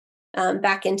for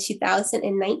back in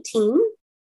 2019.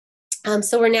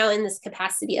 So we're now in this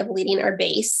capacity of leading our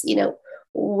base,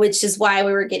 which is why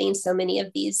we were getting so many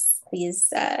of these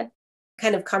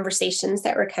kind of conversations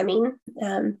that were coming.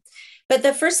 But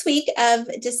the first week of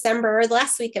December, the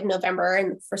last week of November,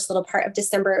 and the first little part of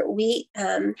December, we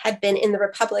had been in the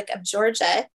Republic of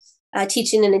Georgia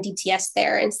teaching in a DTS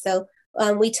there. And so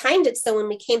we timed it so when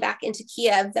we came back into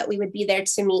Kiev that we would be there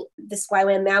to meet this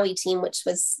YWAM Maui team, which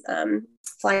was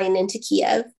flying into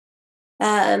Kiev.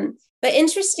 But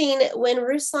interesting, when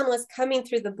Ruslan was coming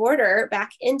through the border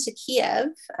back into Kiev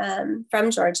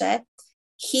from Georgia,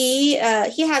 he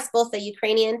has both a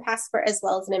Ukrainian passport as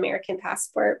well as an American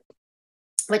passport,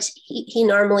 which he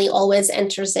normally always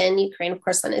enters in Ukraine, of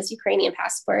course, on his Ukrainian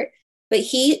passport. But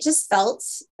he just felt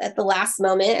at the last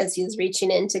moment, as he was reaching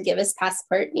in to give his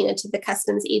passport, to the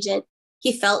customs agent,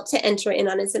 he felt to enter in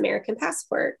on his American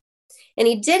passport. And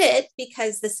he did it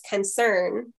because this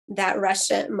concern that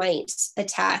Russia might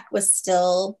attack was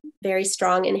still very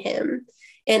strong in him.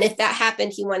 And if that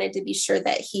happened, he wanted to be sure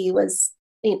that he was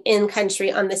in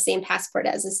country on the same passport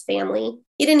as his family.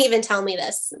 He didn't even tell me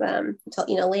this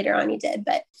until, later on he did,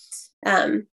 but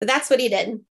that's what he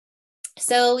did.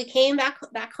 So we came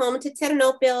back home to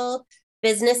Ternopil,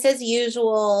 business as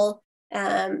usual.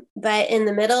 But in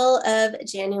the middle of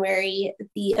January,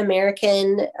 the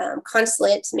American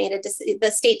consulate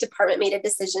the State Department made a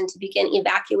decision to begin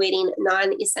evacuating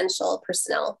non-essential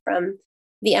personnel from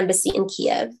the embassy in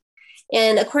Kiev.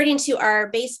 And according to our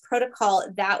base protocol,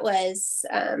 that was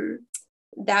an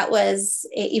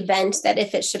event that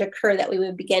if it should occur, that we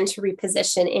would begin to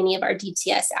reposition any of our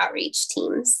DTS outreach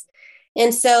teams.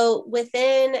 And so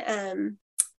within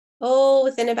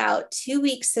about 2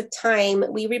 weeks of time,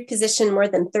 we repositioned more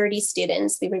than 30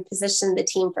 students. We repositioned the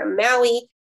team from Maui,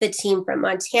 the team from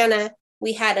Montana.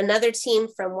 We had another team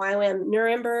from YWAM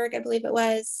Nuremberg, I believe it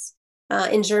was,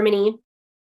 in Germany,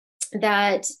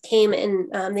 that came and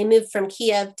they moved from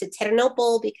Kiev to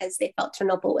Ternopil because they felt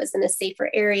Ternopil was in a safer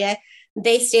area.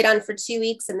 They stayed on for 2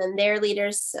 weeks, and then their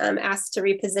leaders asked to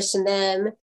reposition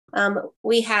them.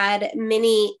 We had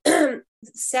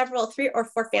several, 3 or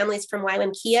 4 families from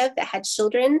YWAM Kiev that had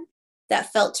children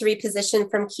that felt to reposition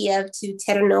from Kiev to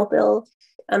Ternopil,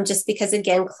 just because,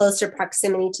 again, closer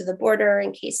proximity to the border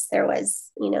in case there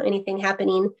was, anything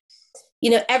happening.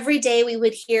 Every day we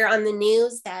would hear on the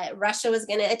news that Russia was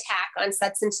going to attack on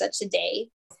such and such a day.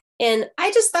 And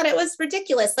I just thought it was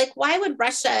ridiculous. Like, why would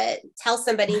Russia tell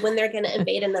somebody when they're going to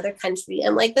invade another country?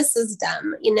 I'm like, this is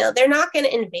dumb. They're not going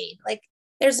to invade. Like,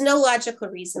 there's no logical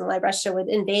reason why Russia would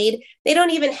invade. They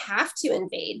don't even have to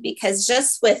invade, because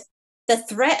just with the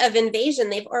threat of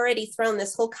invasion, they've already thrown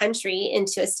this whole country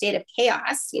into a state of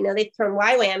chaos. They've thrown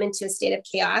YWAM into a state of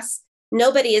chaos.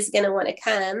 Nobody is going to want to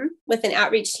come with an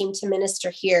outreach team to minister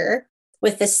here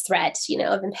with this threat,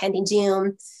 of impending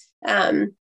doom.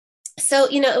 So,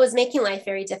 it was making life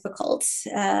very difficult.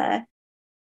 And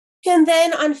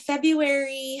then on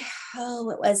February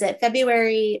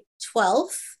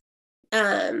 12th,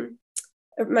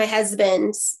 my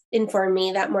husband informed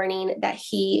me that morning that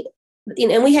he,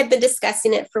 and we had been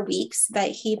discussing it for weeks, but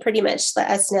he pretty much let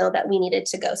us know that we needed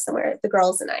to go somewhere, the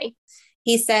girls and I.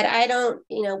 He said, I don't,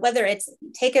 whether it's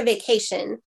take a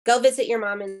vacation, go visit your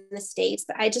mom in the States,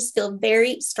 but I just feel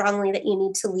very strongly that you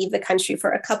need to leave the country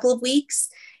for a couple of weeks.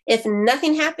 If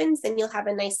nothing happens, then you'll have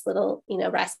a nice little,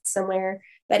 rest somewhere.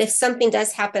 But if something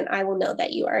does happen, I will know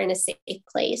that you are in a safe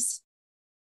place.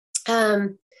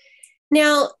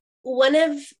 Now, one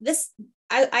of this,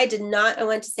 I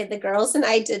want to say the girls and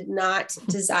I did not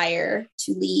desire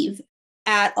to leave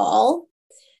at all.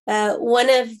 One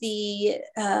of the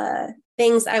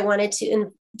things I wanted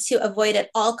to avoid at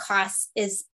all costs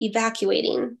is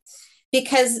evacuating,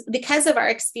 because of our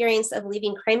experience of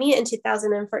leaving Crimea in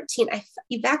 2014.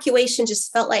 Evacuation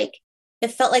just felt like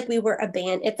we were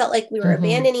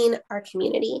abandoning our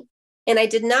community. And I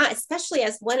did not, especially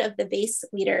as one of the base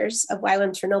leaders of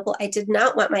YWAM Ternopil, I did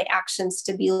not want my actions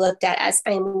to be looked at as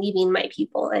I'm leaving my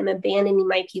people, I'm abandoning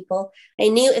my people. I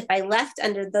knew if I left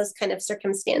under those kind of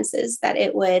circumstances that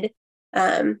it would,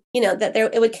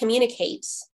 it would communicate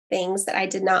things that I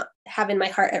did not have in my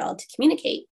heart at all to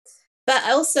communicate. But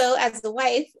also, as a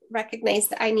wife, recognized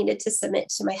that I needed to submit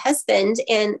to my husband,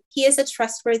 and he is a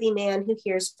trustworthy man who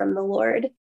hears from the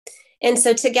Lord. And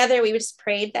so together we just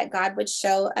prayed that God would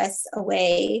show us a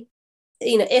way,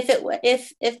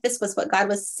 if this was what God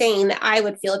was saying, that I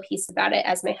would feel a peace about it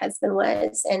as my husband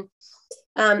was. And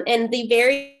the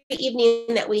very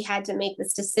evening that we had to make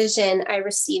this decision, I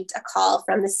received a call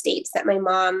from the States that my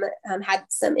mom had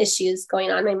some issues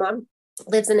going on. My mom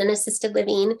lives in an assisted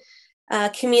living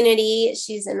community.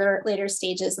 She's in the later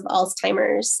stages of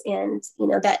Alzheimer's, and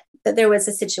that there was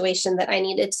a situation that I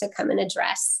needed to come and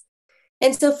address.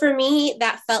 And so for me,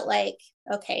 that felt like,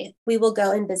 okay, we will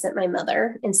go and visit my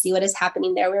mother and see what is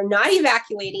happening there. We're not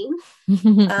evacuating.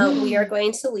 We are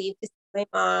going to leave to see my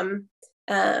mom.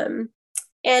 And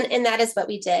that is what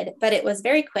we did. But it was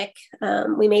very quick.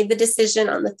 We made the decision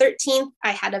on the 13th.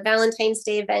 I had a Valentine's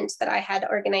Day event that I had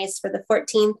organized for the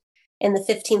 14th. And the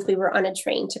 15th, we were on a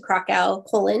train to Krakow,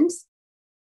 Poland.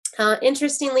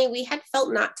 Interestingly, we had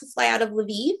felt not to fly out of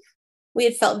Lviv. We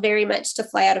had felt very much to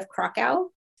fly out of Krakow.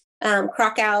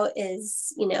 Krakow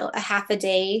is, a half a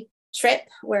day trip,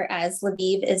 whereas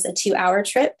Lviv is a 2-hour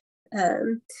trip.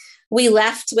 We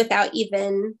left without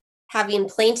even having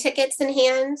plane tickets in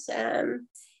hand.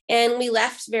 And we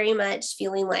left very much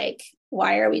feeling like,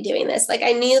 why are we doing this? Like,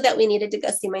 I knew that we needed to go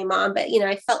see my mom, but,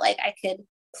 I felt like I could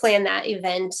plan that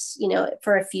event,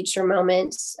 for a future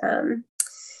moment.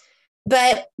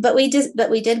 But we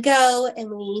did go,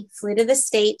 and we flew to the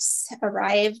States,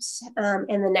 arrived,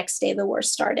 and the next day the war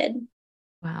started.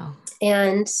 Wow.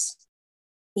 And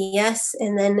yes,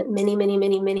 and then many, many,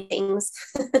 many, many things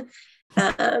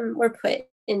were put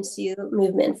into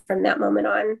movement from that moment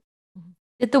on.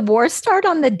 Did the war start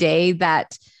on the day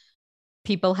that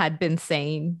people had been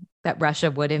saying that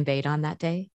Russia would invade on that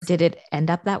day? Did it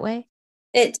end up that way?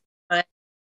 It did not.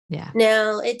 Yeah.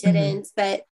 No, it didn't.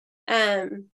 But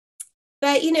that,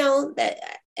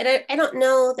 and I don't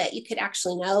know that you could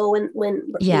actually know when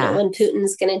when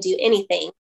Putin's going to do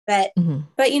anything. But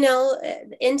Intel,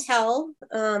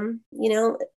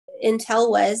 Intel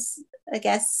was, I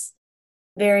guess,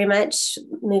 very much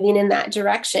moving in that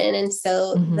direction. And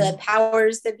so the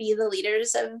powers that be, the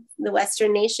leaders of the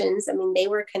Western nations, I mean, they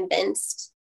were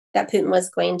convinced that Putin was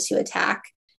going to attack.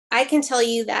 I can tell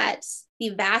you that the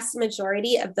vast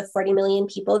majority of the 40 million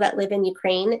people that live in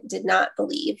Ukraine did not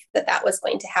believe that that was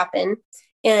going to happen.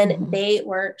 And they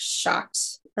were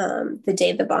shocked the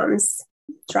day the bombs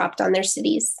dropped on their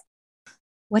cities.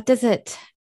 What does it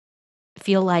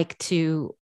feel like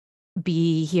to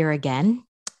be here again,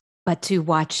 but to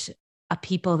watch a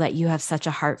people that you have such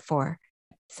a heart for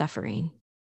suffering.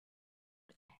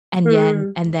 And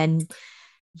then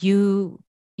you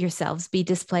yourselves be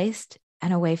displaced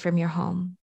and away from your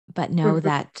home, but know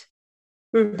that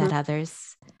that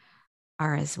others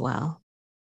are as well.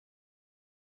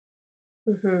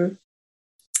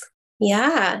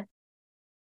 Yeah.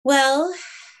 Well,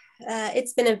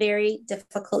 it's been a very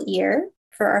difficult year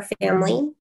for our family.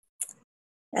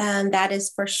 That is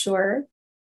for sure.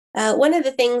 One of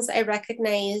the things I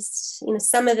recognized,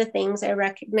 some of the things I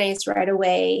recognized right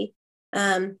away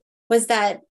was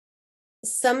that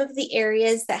some of the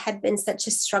areas that had been such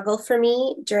a struggle for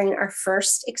me during our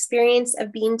first experience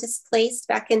of being displaced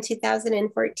back in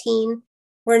 2014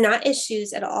 were not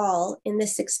issues at all in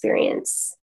this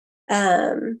experience.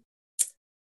 And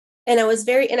I was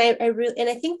and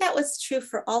I think that was true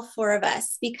for all four of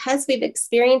us because we've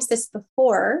experienced this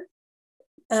before.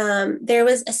 There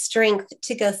was a strength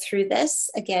to go through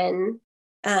this again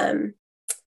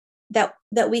that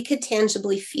we could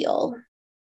tangibly feel.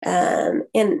 And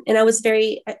I was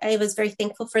very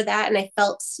thankful for that. And I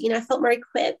felt more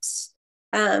equipped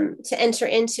to enter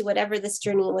into whatever this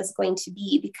journey was going to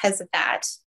be because of that.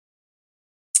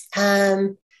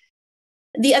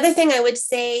 The other thing I would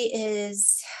say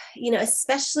is,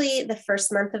 especially the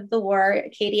first month of the war,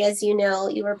 Katie, as you know,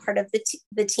 you were part of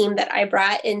the team that I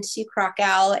brought into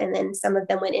Krakow, and then some of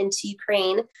them went into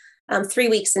Ukraine 3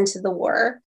 weeks into the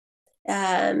war.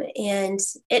 And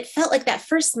it felt like that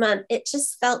first month, it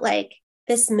just felt like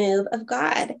this move of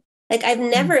God. Like I've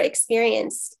never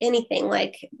experienced anything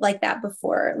like that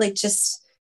before. Like just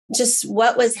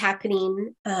what was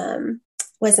happening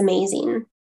was amazing.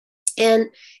 And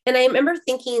I remember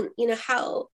thinking,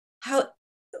 how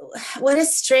what a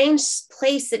strange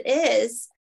place it is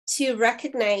to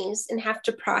recognize and have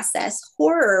to process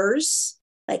horrors,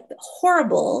 like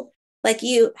horrible, like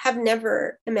you have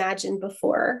never imagined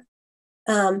before.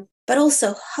 But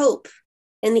also hope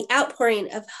and the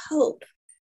outpouring of hope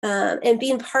and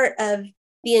being part of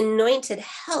the anointed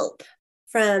help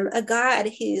from a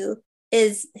God who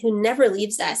never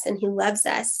leaves us and who loves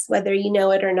us, whether you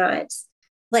know it or not.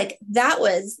 Like that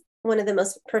was one of the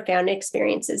most profound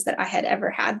experiences that I had ever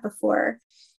had before.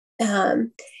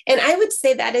 And I would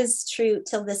say that is true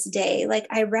till this day. Like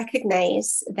I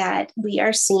recognize that we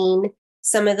are seeing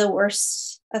some of the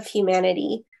worst of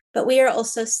humanity, but we are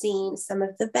also seeing some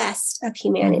of the best of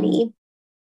humanity.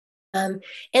 And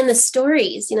the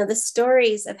stories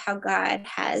of how God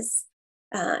has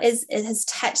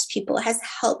touched people, has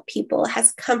helped people,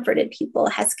 has comforted people,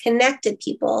 has connected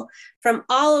people from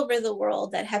all over the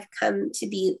world that have come to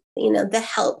be, the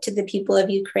help to the people of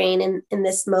Ukraine in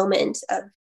this moment of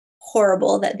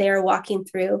horrible that they are walking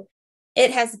through.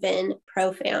 It has been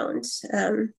profound.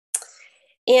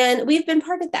 And we've been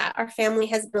part of that. Our family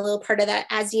has been a little part of that.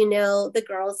 As you know, the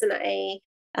girls and I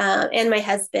and my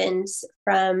husband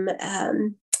from,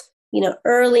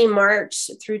 early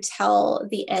March through till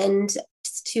the end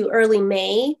to early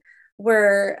May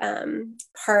were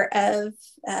part of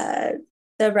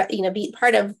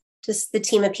part of just the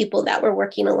team of people that were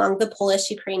working along the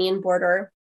Polish-Ukrainian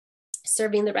border,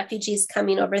 serving the refugees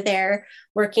coming over there,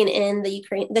 working in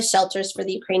the shelters for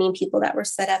the Ukrainian people that were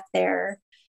set up there.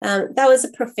 That was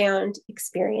a profound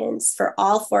experience for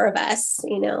all four of us,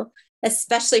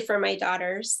 especially for my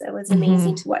daughters. It was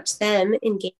amazing to watch them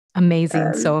engage.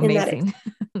 Amazing. So amazing.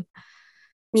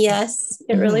 Yes,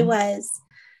 it really was.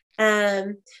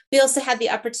 We also had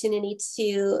the opportunity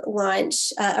to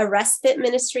launch a respite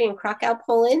ministry in Krakow,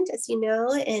 Poland, as you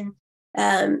know, and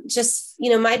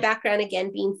my background,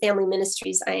 again, being family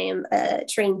ministries, I am a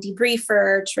trained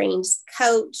debriefer, trained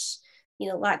coach,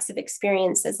 lots of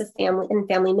experience as a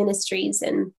family ministries.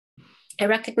 And I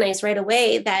recognized right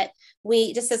away that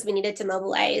just as we needed to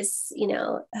mobilize,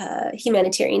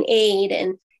 humanitarian aid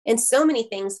and so many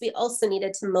things, we also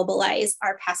needed to mobilize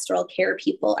our pastoral care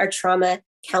people, our trauma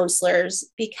counselors,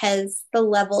 because the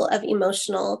level of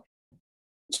emotional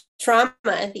trauma,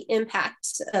 the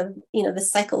impact of, the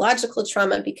psychological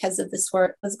trauma because of this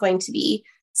work was going to be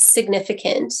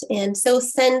significant. And so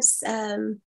since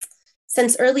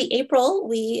early April,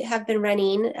 we have been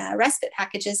running respite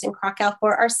packages in Krakow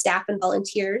for our staff and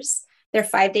volunteers. They're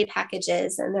 5-day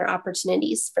packages, and they're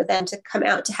opportunities for them to come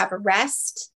out to have a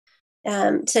rest,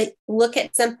 to look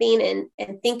at something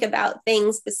and think about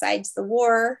things besides the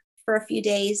war for a few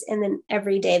days. And then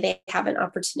every day they have an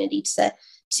opportunity to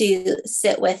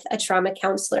sit with a trauma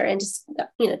counselor and just, to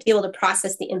be able to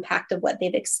process the impact of what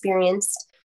they've experienced.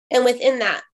 And within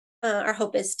that, our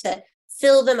hope is to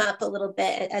fill them up a little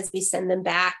bit as we send them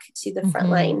back to the front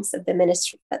lines of the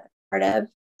ministry that they're part of.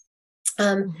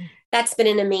 That's been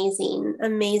an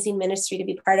amazing ministry to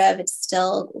be part of. It's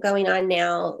still going on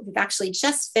now. We've actually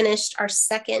just finished our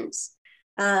second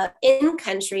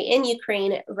in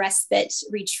Ukraine respite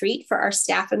retreat for our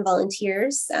staff and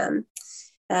volunteers.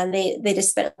 They just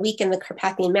spent a week in the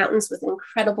Carpathian Mountains with an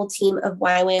incredible team of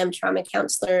YWAM trauma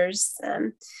counselors.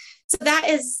 So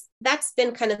that's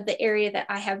been kind of the area that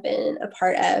I have been a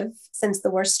part of since the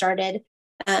war started.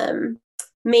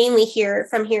 Mainly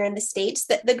from here in the States.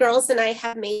 The girls and I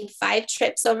have made 5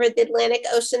 trips over the Atlantic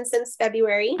Ocean since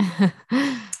February.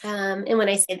 And when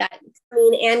I say that,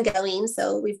 coming and going,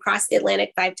 so we've crossed the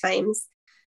Atlantic 5 times.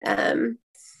 And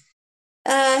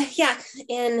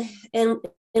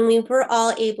we were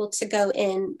all able to go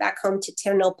back home to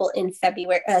Ternopil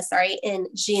in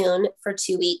June for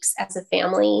 2 weeks as a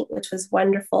family, which was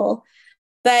wonderful.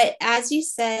 But as you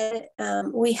said,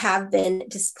 we have been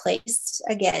displaced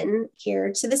again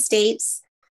here to the States.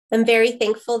 I'm very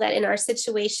thankful that in our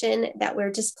situation that we're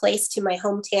displaced to my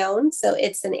hometown. So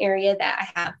it's an area that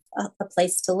I have a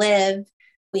place to live.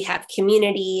 We have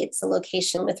community. It's a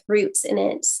location with roots in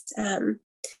it.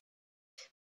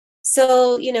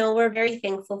 So, we're very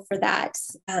thankful for that.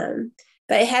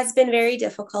 But it has been very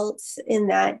difficult in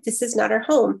that this is not our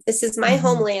home. This is my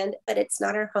homeland, but it's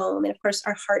not our home. And of course,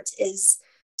 our heart is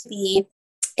to be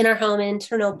in our home in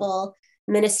Ternopil,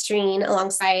 ministering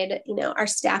alongside, our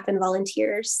staff and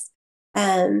volunteers.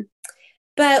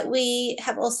 But we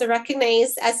have also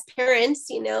recognized as parents,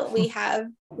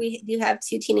 we do have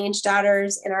 2 teenage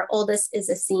daughters, and our oldest is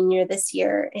a senior this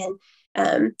year.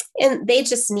 And they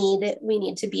just we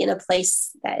need to be in a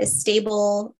place that is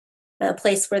stable, a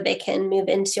place where they can move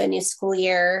into a new school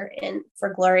year, and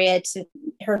for Gloria to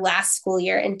her last school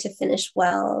year and to finish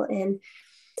well.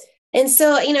 And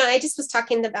so, I just was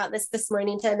talking about this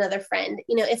morning to another friend,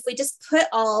 if we just put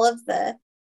all of the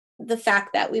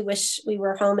fact that we wish we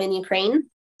were home in Ukraine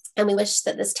and we wish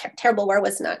that this terrible war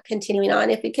was not continuing on,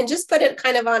 if we can just put it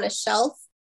kind of on a shelf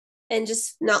and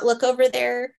just not look over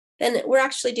there, then we're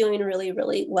actually doing really,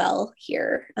 really well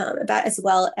here, about as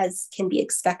well as can be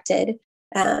expected.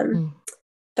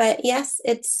 But yes,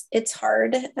 it's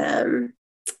hard.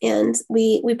 And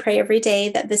we pray every day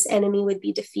that this enemy would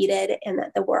be defeated and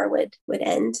that the war would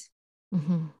end.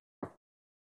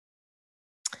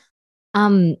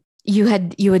 You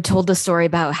had told the story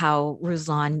about how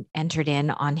Ruslan entered in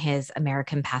on his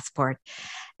American passport,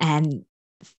 and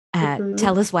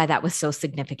tell us why that was so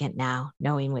significant now,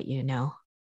 knowing what you know.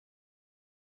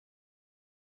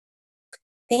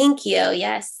 Thank you.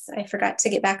 Yes, I forgot to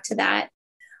get back to that.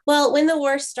 Well, when the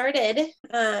war started,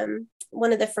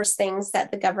 one of the first things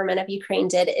that the government of Ukraine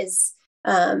did is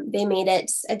they made it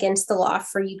against the law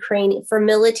for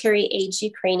military age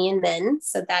Ukrainian men.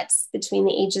 So that's between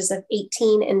the ages of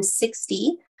 18 and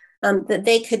 60, that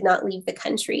they could not leave the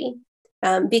country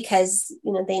because,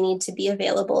 they need to be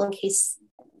available in case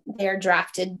they're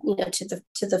drafted,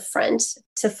 to the front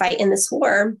to fight in this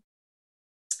war.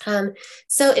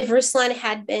 So if Ruslan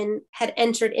had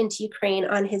entered into Ukraine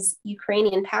on his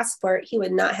Ukrainian passport, he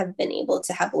would not have been able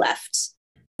to have left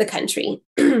the country.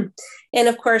 And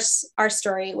of course, our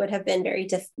story would have been very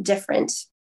different.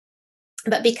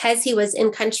 But because he was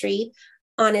in country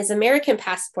on his American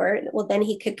passport, well, then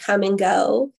he could come and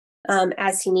go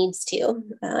as he needs to,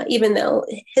 even though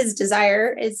his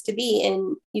desire is to be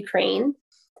in Ukraine.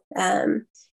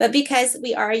 But because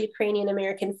we are a Ukrainian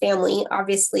American family,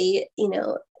 obviously,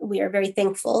 we are very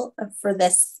thankful for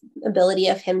this ability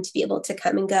of him to be able to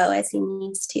come and go as he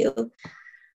needs to.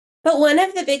 But one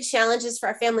of the big challenges for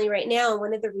our family right now, and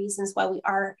one of the reasons why we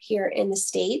are here in the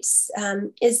States,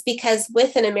 is because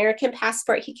with an American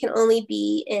passport, he can only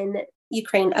be in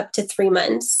Ukraine up to 3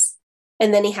 months,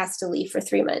 and then he has to leave for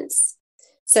 3 months.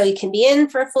 So he can be in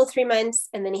for a full 3 months,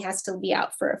 and then he has to be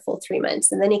out for a full 3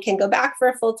 months. And then he can go back for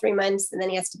a full 3 months, and then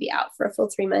he has to be out for a full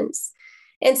 3 months.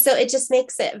 And so it just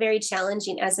makes it very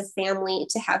challenging as a family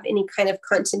to have any kind of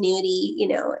continuity,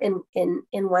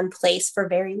 in one place for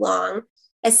very long,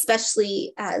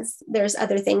 especially as there's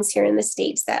other things here in the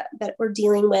States that we're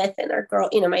dealing with, and our girl,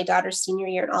 my daughter's senior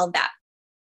year and all of that.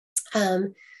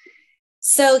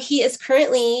 So he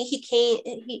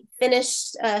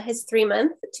finished his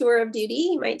 3-month tour of duty,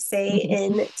 you might say,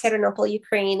 in Ternopil,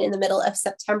 Ukraine in the middle of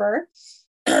September,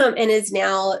 and is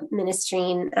now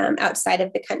ministering outside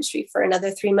of the country for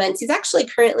another 3 months. He's actually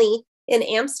currently in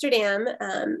Amsterdam,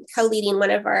 co-leading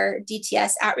one of our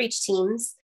DTS outreach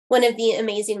teams. One of the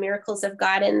amazing miracles of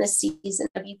God in this season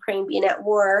of Ukraine being at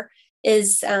war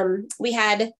is we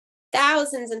had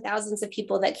thousands and thousands of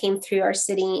people that came through our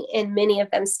city, and many of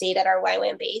them stayed at our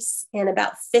YWAM base, and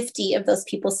about 50 of those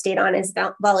people stayed on as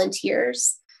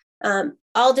volunteers.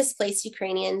 all displaced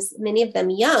Ukrainians, many of them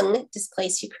young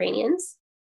displaced Ukrainians.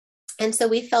 And so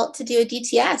we felt to do a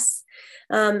DTS.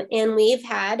 And we've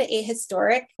had a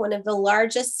historic, one of the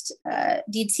largest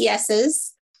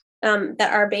DTSs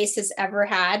that our base has ever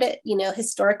had,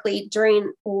 historically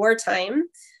during wartime.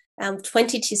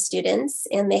 22 students,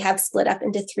 and they have split up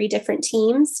into 3 different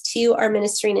teams. 2 are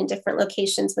ministering in different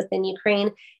locations within Ukraine.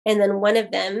 And then one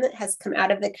of them has come out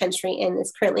of the country and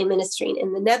is currently ministering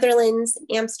in the Netherlands,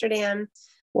 Amsterdam.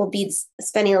 We'll be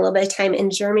spending a little bit of time in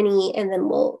Germany, and then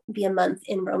we'll be a month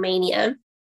in Romania.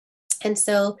 And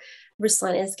so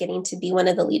Ruslan is getting to be one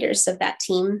of the leaders of that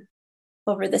team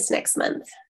over this next month.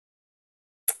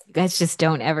 You guys just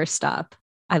don't ever stop.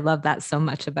 I love that so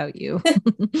much about you.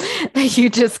 That you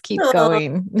just keep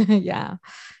going. Yeah.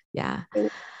 Yeah.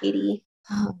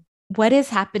 What is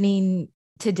happening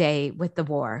today with the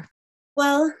war?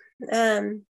 Well,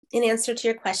 in answer to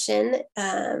your question,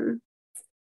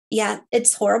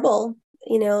 it's horrible.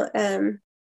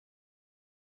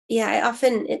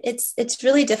 It's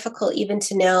really difficult even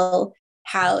to know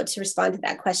how to respond to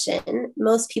that question.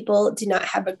 Most people do not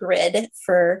have a grid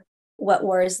for what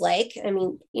war is like. I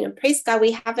mean, praise God,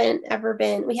 we haven't ever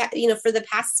been, for the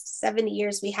past 70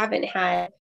 years, we haven't had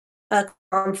a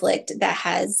conflict that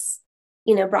has,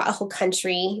 brought a whole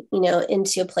country,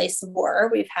 into a place of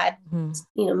war. We've had,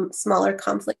 smaller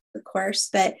conflicts, of course,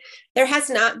 but there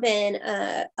has not been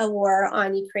a war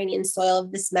on Ukrainian soil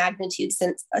of this magnitude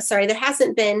there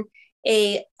hasn't been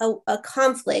a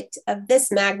conflict of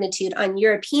this magnitude on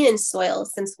European soil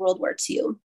since World War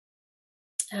II.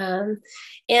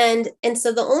 And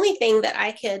so the only thing that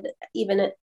I could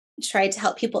even try to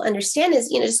help people understand is,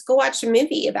 just go watch a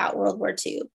movie about World War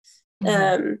II.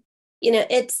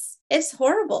 It's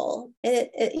horrible.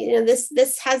 This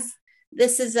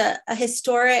is a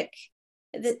historic,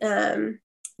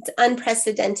 it's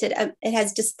unprecedented. It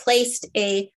has displaced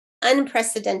a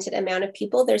unprecedented amount of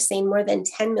people. They're saying more than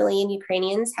 10 million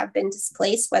Ukrainians have been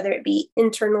displaced, whether it be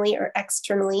internally or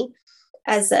externally,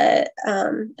 as a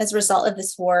result of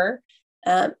this war.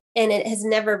 And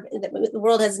the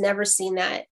world has never seen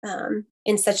that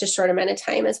in such a short amount of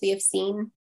time as we have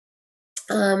seen.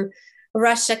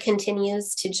 Russia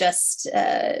continues to just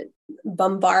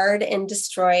bombard and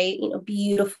destroy,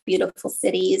 beautiful, beautiful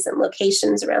cities and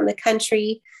locations around the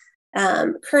country.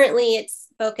 Currently, it's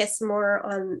focused more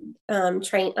on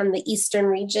the eastern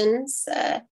regions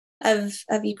of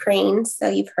Ukraine. So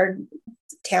you've heard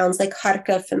towns like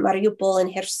Kharkov and Mariupol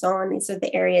and Kherson. These are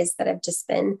the areas that have just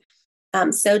been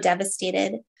so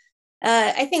devastated.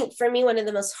 I think for me, one of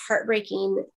the most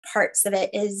heartbreaking parts of it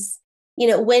is,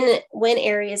 when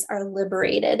areas are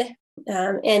liberated.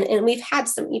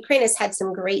 And Ukraine has had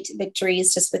some great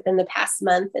victories just within the past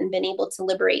month and been able to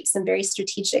liberate some very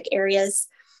strategic areas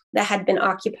that had been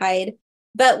occupied.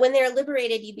 But when they're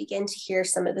liberated, you begin to hear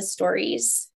some of the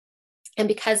stories. And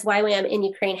because YWAM in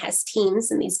Ukraine has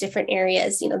teams in these different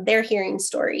areas, they're hearing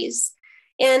stories,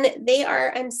 and they are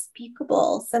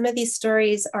unspeakable. Some of these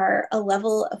stories are a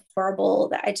level of horrible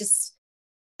that I just,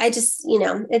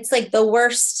 it's like the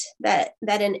worst that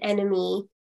an enemy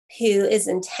who is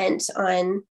intent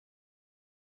on,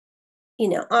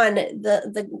 on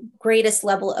the greatest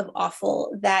level of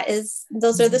awful,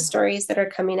 those are the stories that are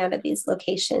coming out of these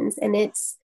locations. And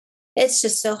it's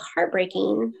just so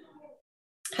heartbreaking.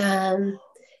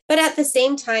 But at the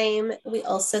same time, we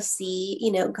also see,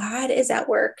 God is at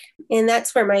work, and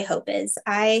that's where my hope is.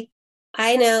 I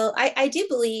do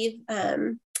believe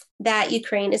that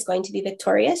Ukraine is going to be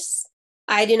victorious.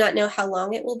 I do not know how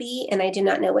long it will be, and I do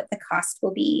not know what the cost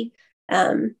will be.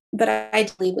 But I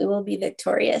believe we will be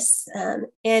victorious.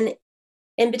 And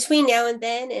in between now and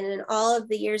then, and in all of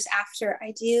the years after,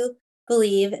 I do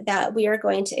believe that we are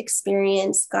going to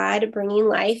experience God bringing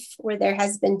life where there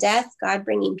has been death, God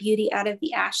bringing beauty out of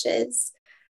the ashes,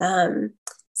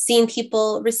 seeing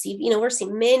people receive, we're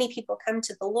seeing many people come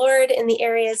to the Lord in the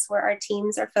areas where our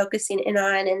teams are focusing in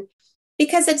on, and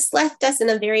because it's left us in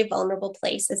a very vulnerable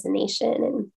place as a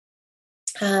nation.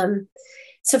 And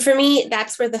so for me,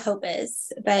 that's where the hope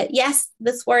is. But yes,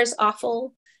 this war is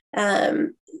awful.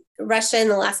 Russia in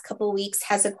the last couple of weeks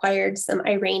has acquired some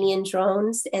Iranian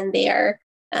drones, and they are,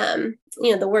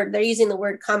 they're using the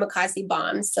word kamikaze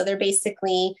bombs. So they're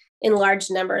basically in large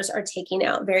numbers are taking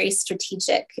out very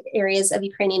strategic areas of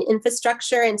Ukrainian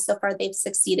infrastructure. And so far they've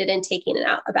succeeded in taking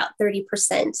out about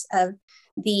 30% of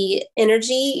the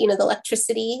energy,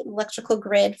 the electrical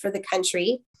grid for the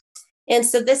country. And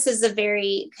so this is a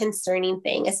very concerning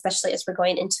thing, especially as we're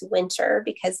going into winter,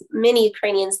 because many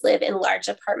Ukrainians live in large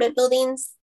apartment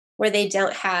buildings where they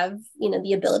don't have,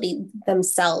 the ability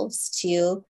themselves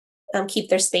to keep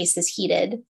their spaces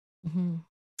heated. Mm-hmm.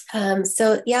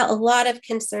 So yeah, a lot of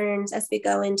concerns as we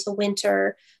go into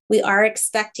winter. We are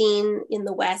expecting in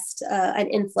the West an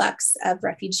influx of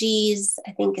refugees.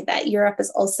 I think that Europe is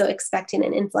also expecting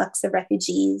an influx of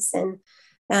refugees, and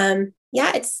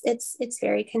yeah, it's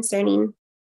very concerning.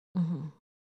 Mm-hmm.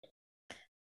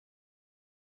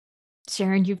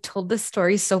 Sharyn, you've told this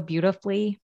story so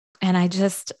beautifully, and I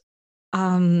just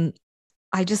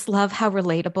love how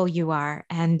relatable you are,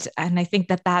 and I think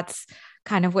that that's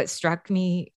kind of what struck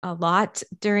me a lot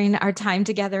during our time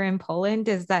together in Poland,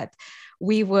 is that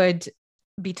we would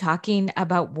be talking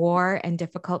about war and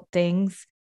difficult things,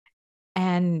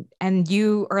 and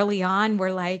you early on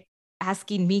were like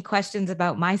asking me questions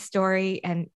about my story,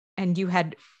 and you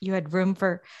had room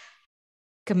for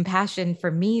compassion for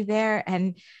me there,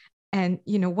 and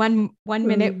one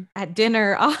minute at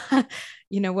dinner,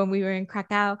 when we were in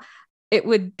Krakow, it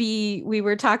would be we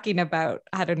were talking about,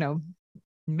 I don't know,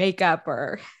 makeup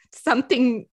or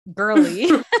something girly,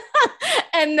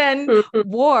 and then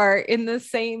war at the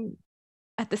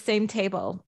same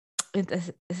table, at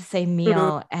the same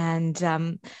meal, and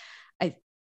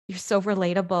you're so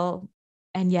relatable,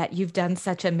 and yet you've done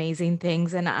such amazing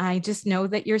things, and I just know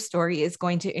that your story is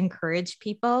going to encourage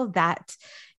people that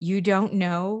you don't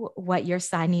know what you're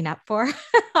signing up for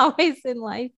always in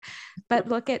life, but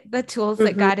look at the tools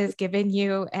that God has given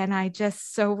you. And I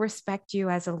just so respect you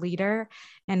as a leader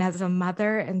and as a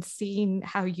mother, and seeing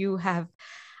how you have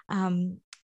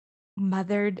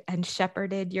mothered and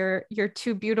shepherded your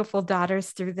two beautiful daughters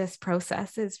through this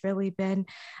process has really been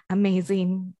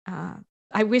amazing.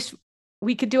 I wish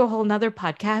we could do a whole nother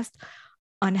podcast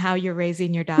on how you're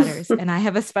raising your daughters. And I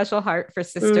have a special heart for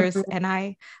sisters, and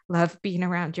I love being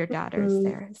around your daughters.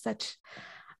 They're such,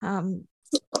 and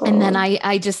then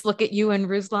I just look at you and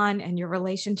Ruslan and your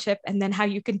relationship, and then how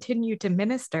you continue to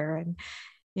minister. And,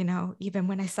 even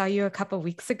when I saw you a couple of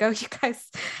weeks ago, you guys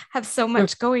have so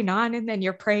much going on, and then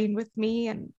you're praying with me.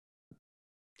 And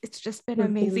it's just been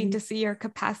amazing to see your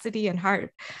capacity and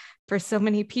heart for so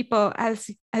many people as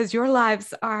your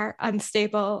lives are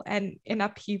unstable and in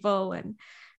upheaval, and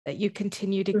that you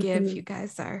continue to give. You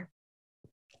guys are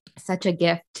such a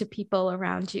gift to people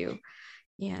around you.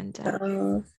 And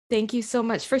thank you so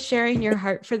much for sharing your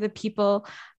heart for the people.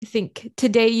 I think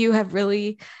today you have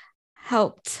really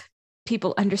helped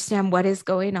people understand what is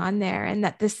going on there, and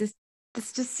that this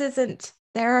just isn't,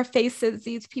 there are faces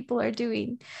these people are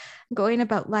going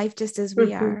about life just as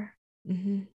we are.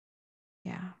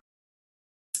 Yeah.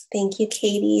 Thank you,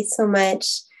 Katie, so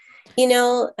much.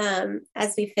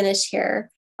 As we finish here,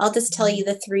 I'll just tell you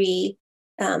the three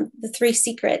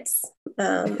secrets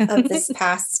of this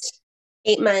past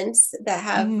 8 months that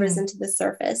have risen to the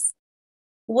surface.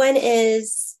 One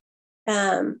is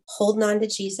holding on to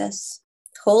Jesus,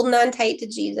 holding on tight to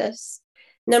Jesus.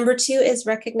 Number 2 is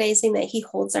recognizing that he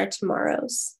holds our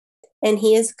tomorrows, and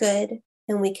he is good,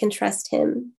 and we can trust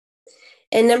him.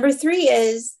 And number 3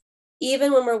 is,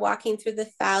 even when we're walking through the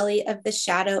valley of the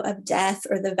shadow of death,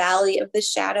 or the valley of the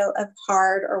shadow of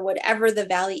hard, or whatever the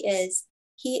valley is,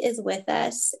 he is with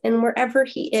us. And wherever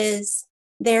he is,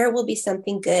 there will be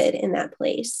something good in that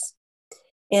place.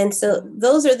 And so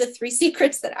those are the 3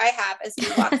 secrets that I have as we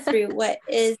walk through what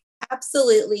is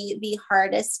absolutely the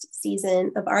hardest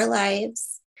season of our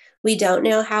lives. We don't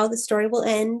know how the story will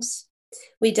end.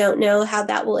 We don't know how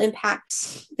that will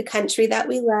impact the country that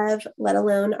we love, let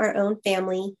alone our own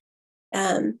family.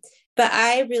 But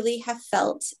I really have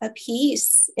felt a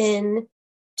peace in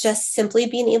just simply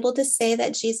being able to say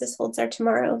that Jesus holds our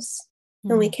tomorrows,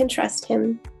 and we can trust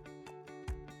him.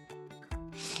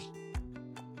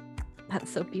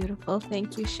 That's so beautiful.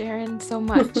 Thank you, Sharyn, so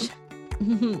much.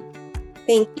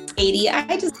 Thank you, Katie.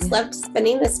 I just loved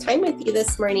spending this time with you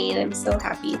this morning, and I'm so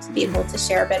happy to be able to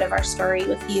share a bit of our story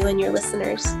with you and your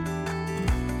listeners.